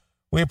 So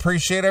we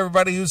appreciate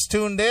everybody who's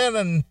tuned in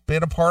and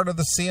been a part of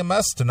the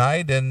CMS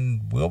tonight,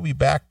 and we'll be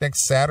back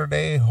next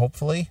Saturday,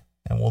 hopefully,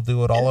 and we'll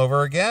do it all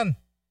over again.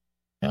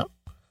 Yep.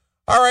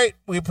 All right,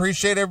 we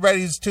appreciate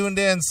everybody who's tuned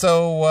in.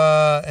 So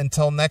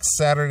until next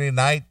Saturday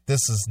night,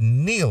 this is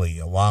Neely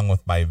along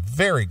with my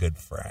very good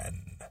friend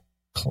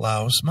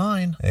Klaus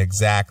Mine.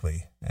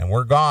 Exactly. And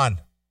we're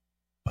gone.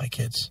 Bye,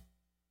 kids.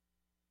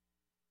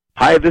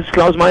 Hi, this is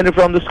Klaus Meine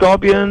from the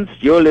Scorpions.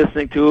 You're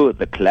listening to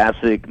The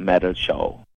Classic Metal Show.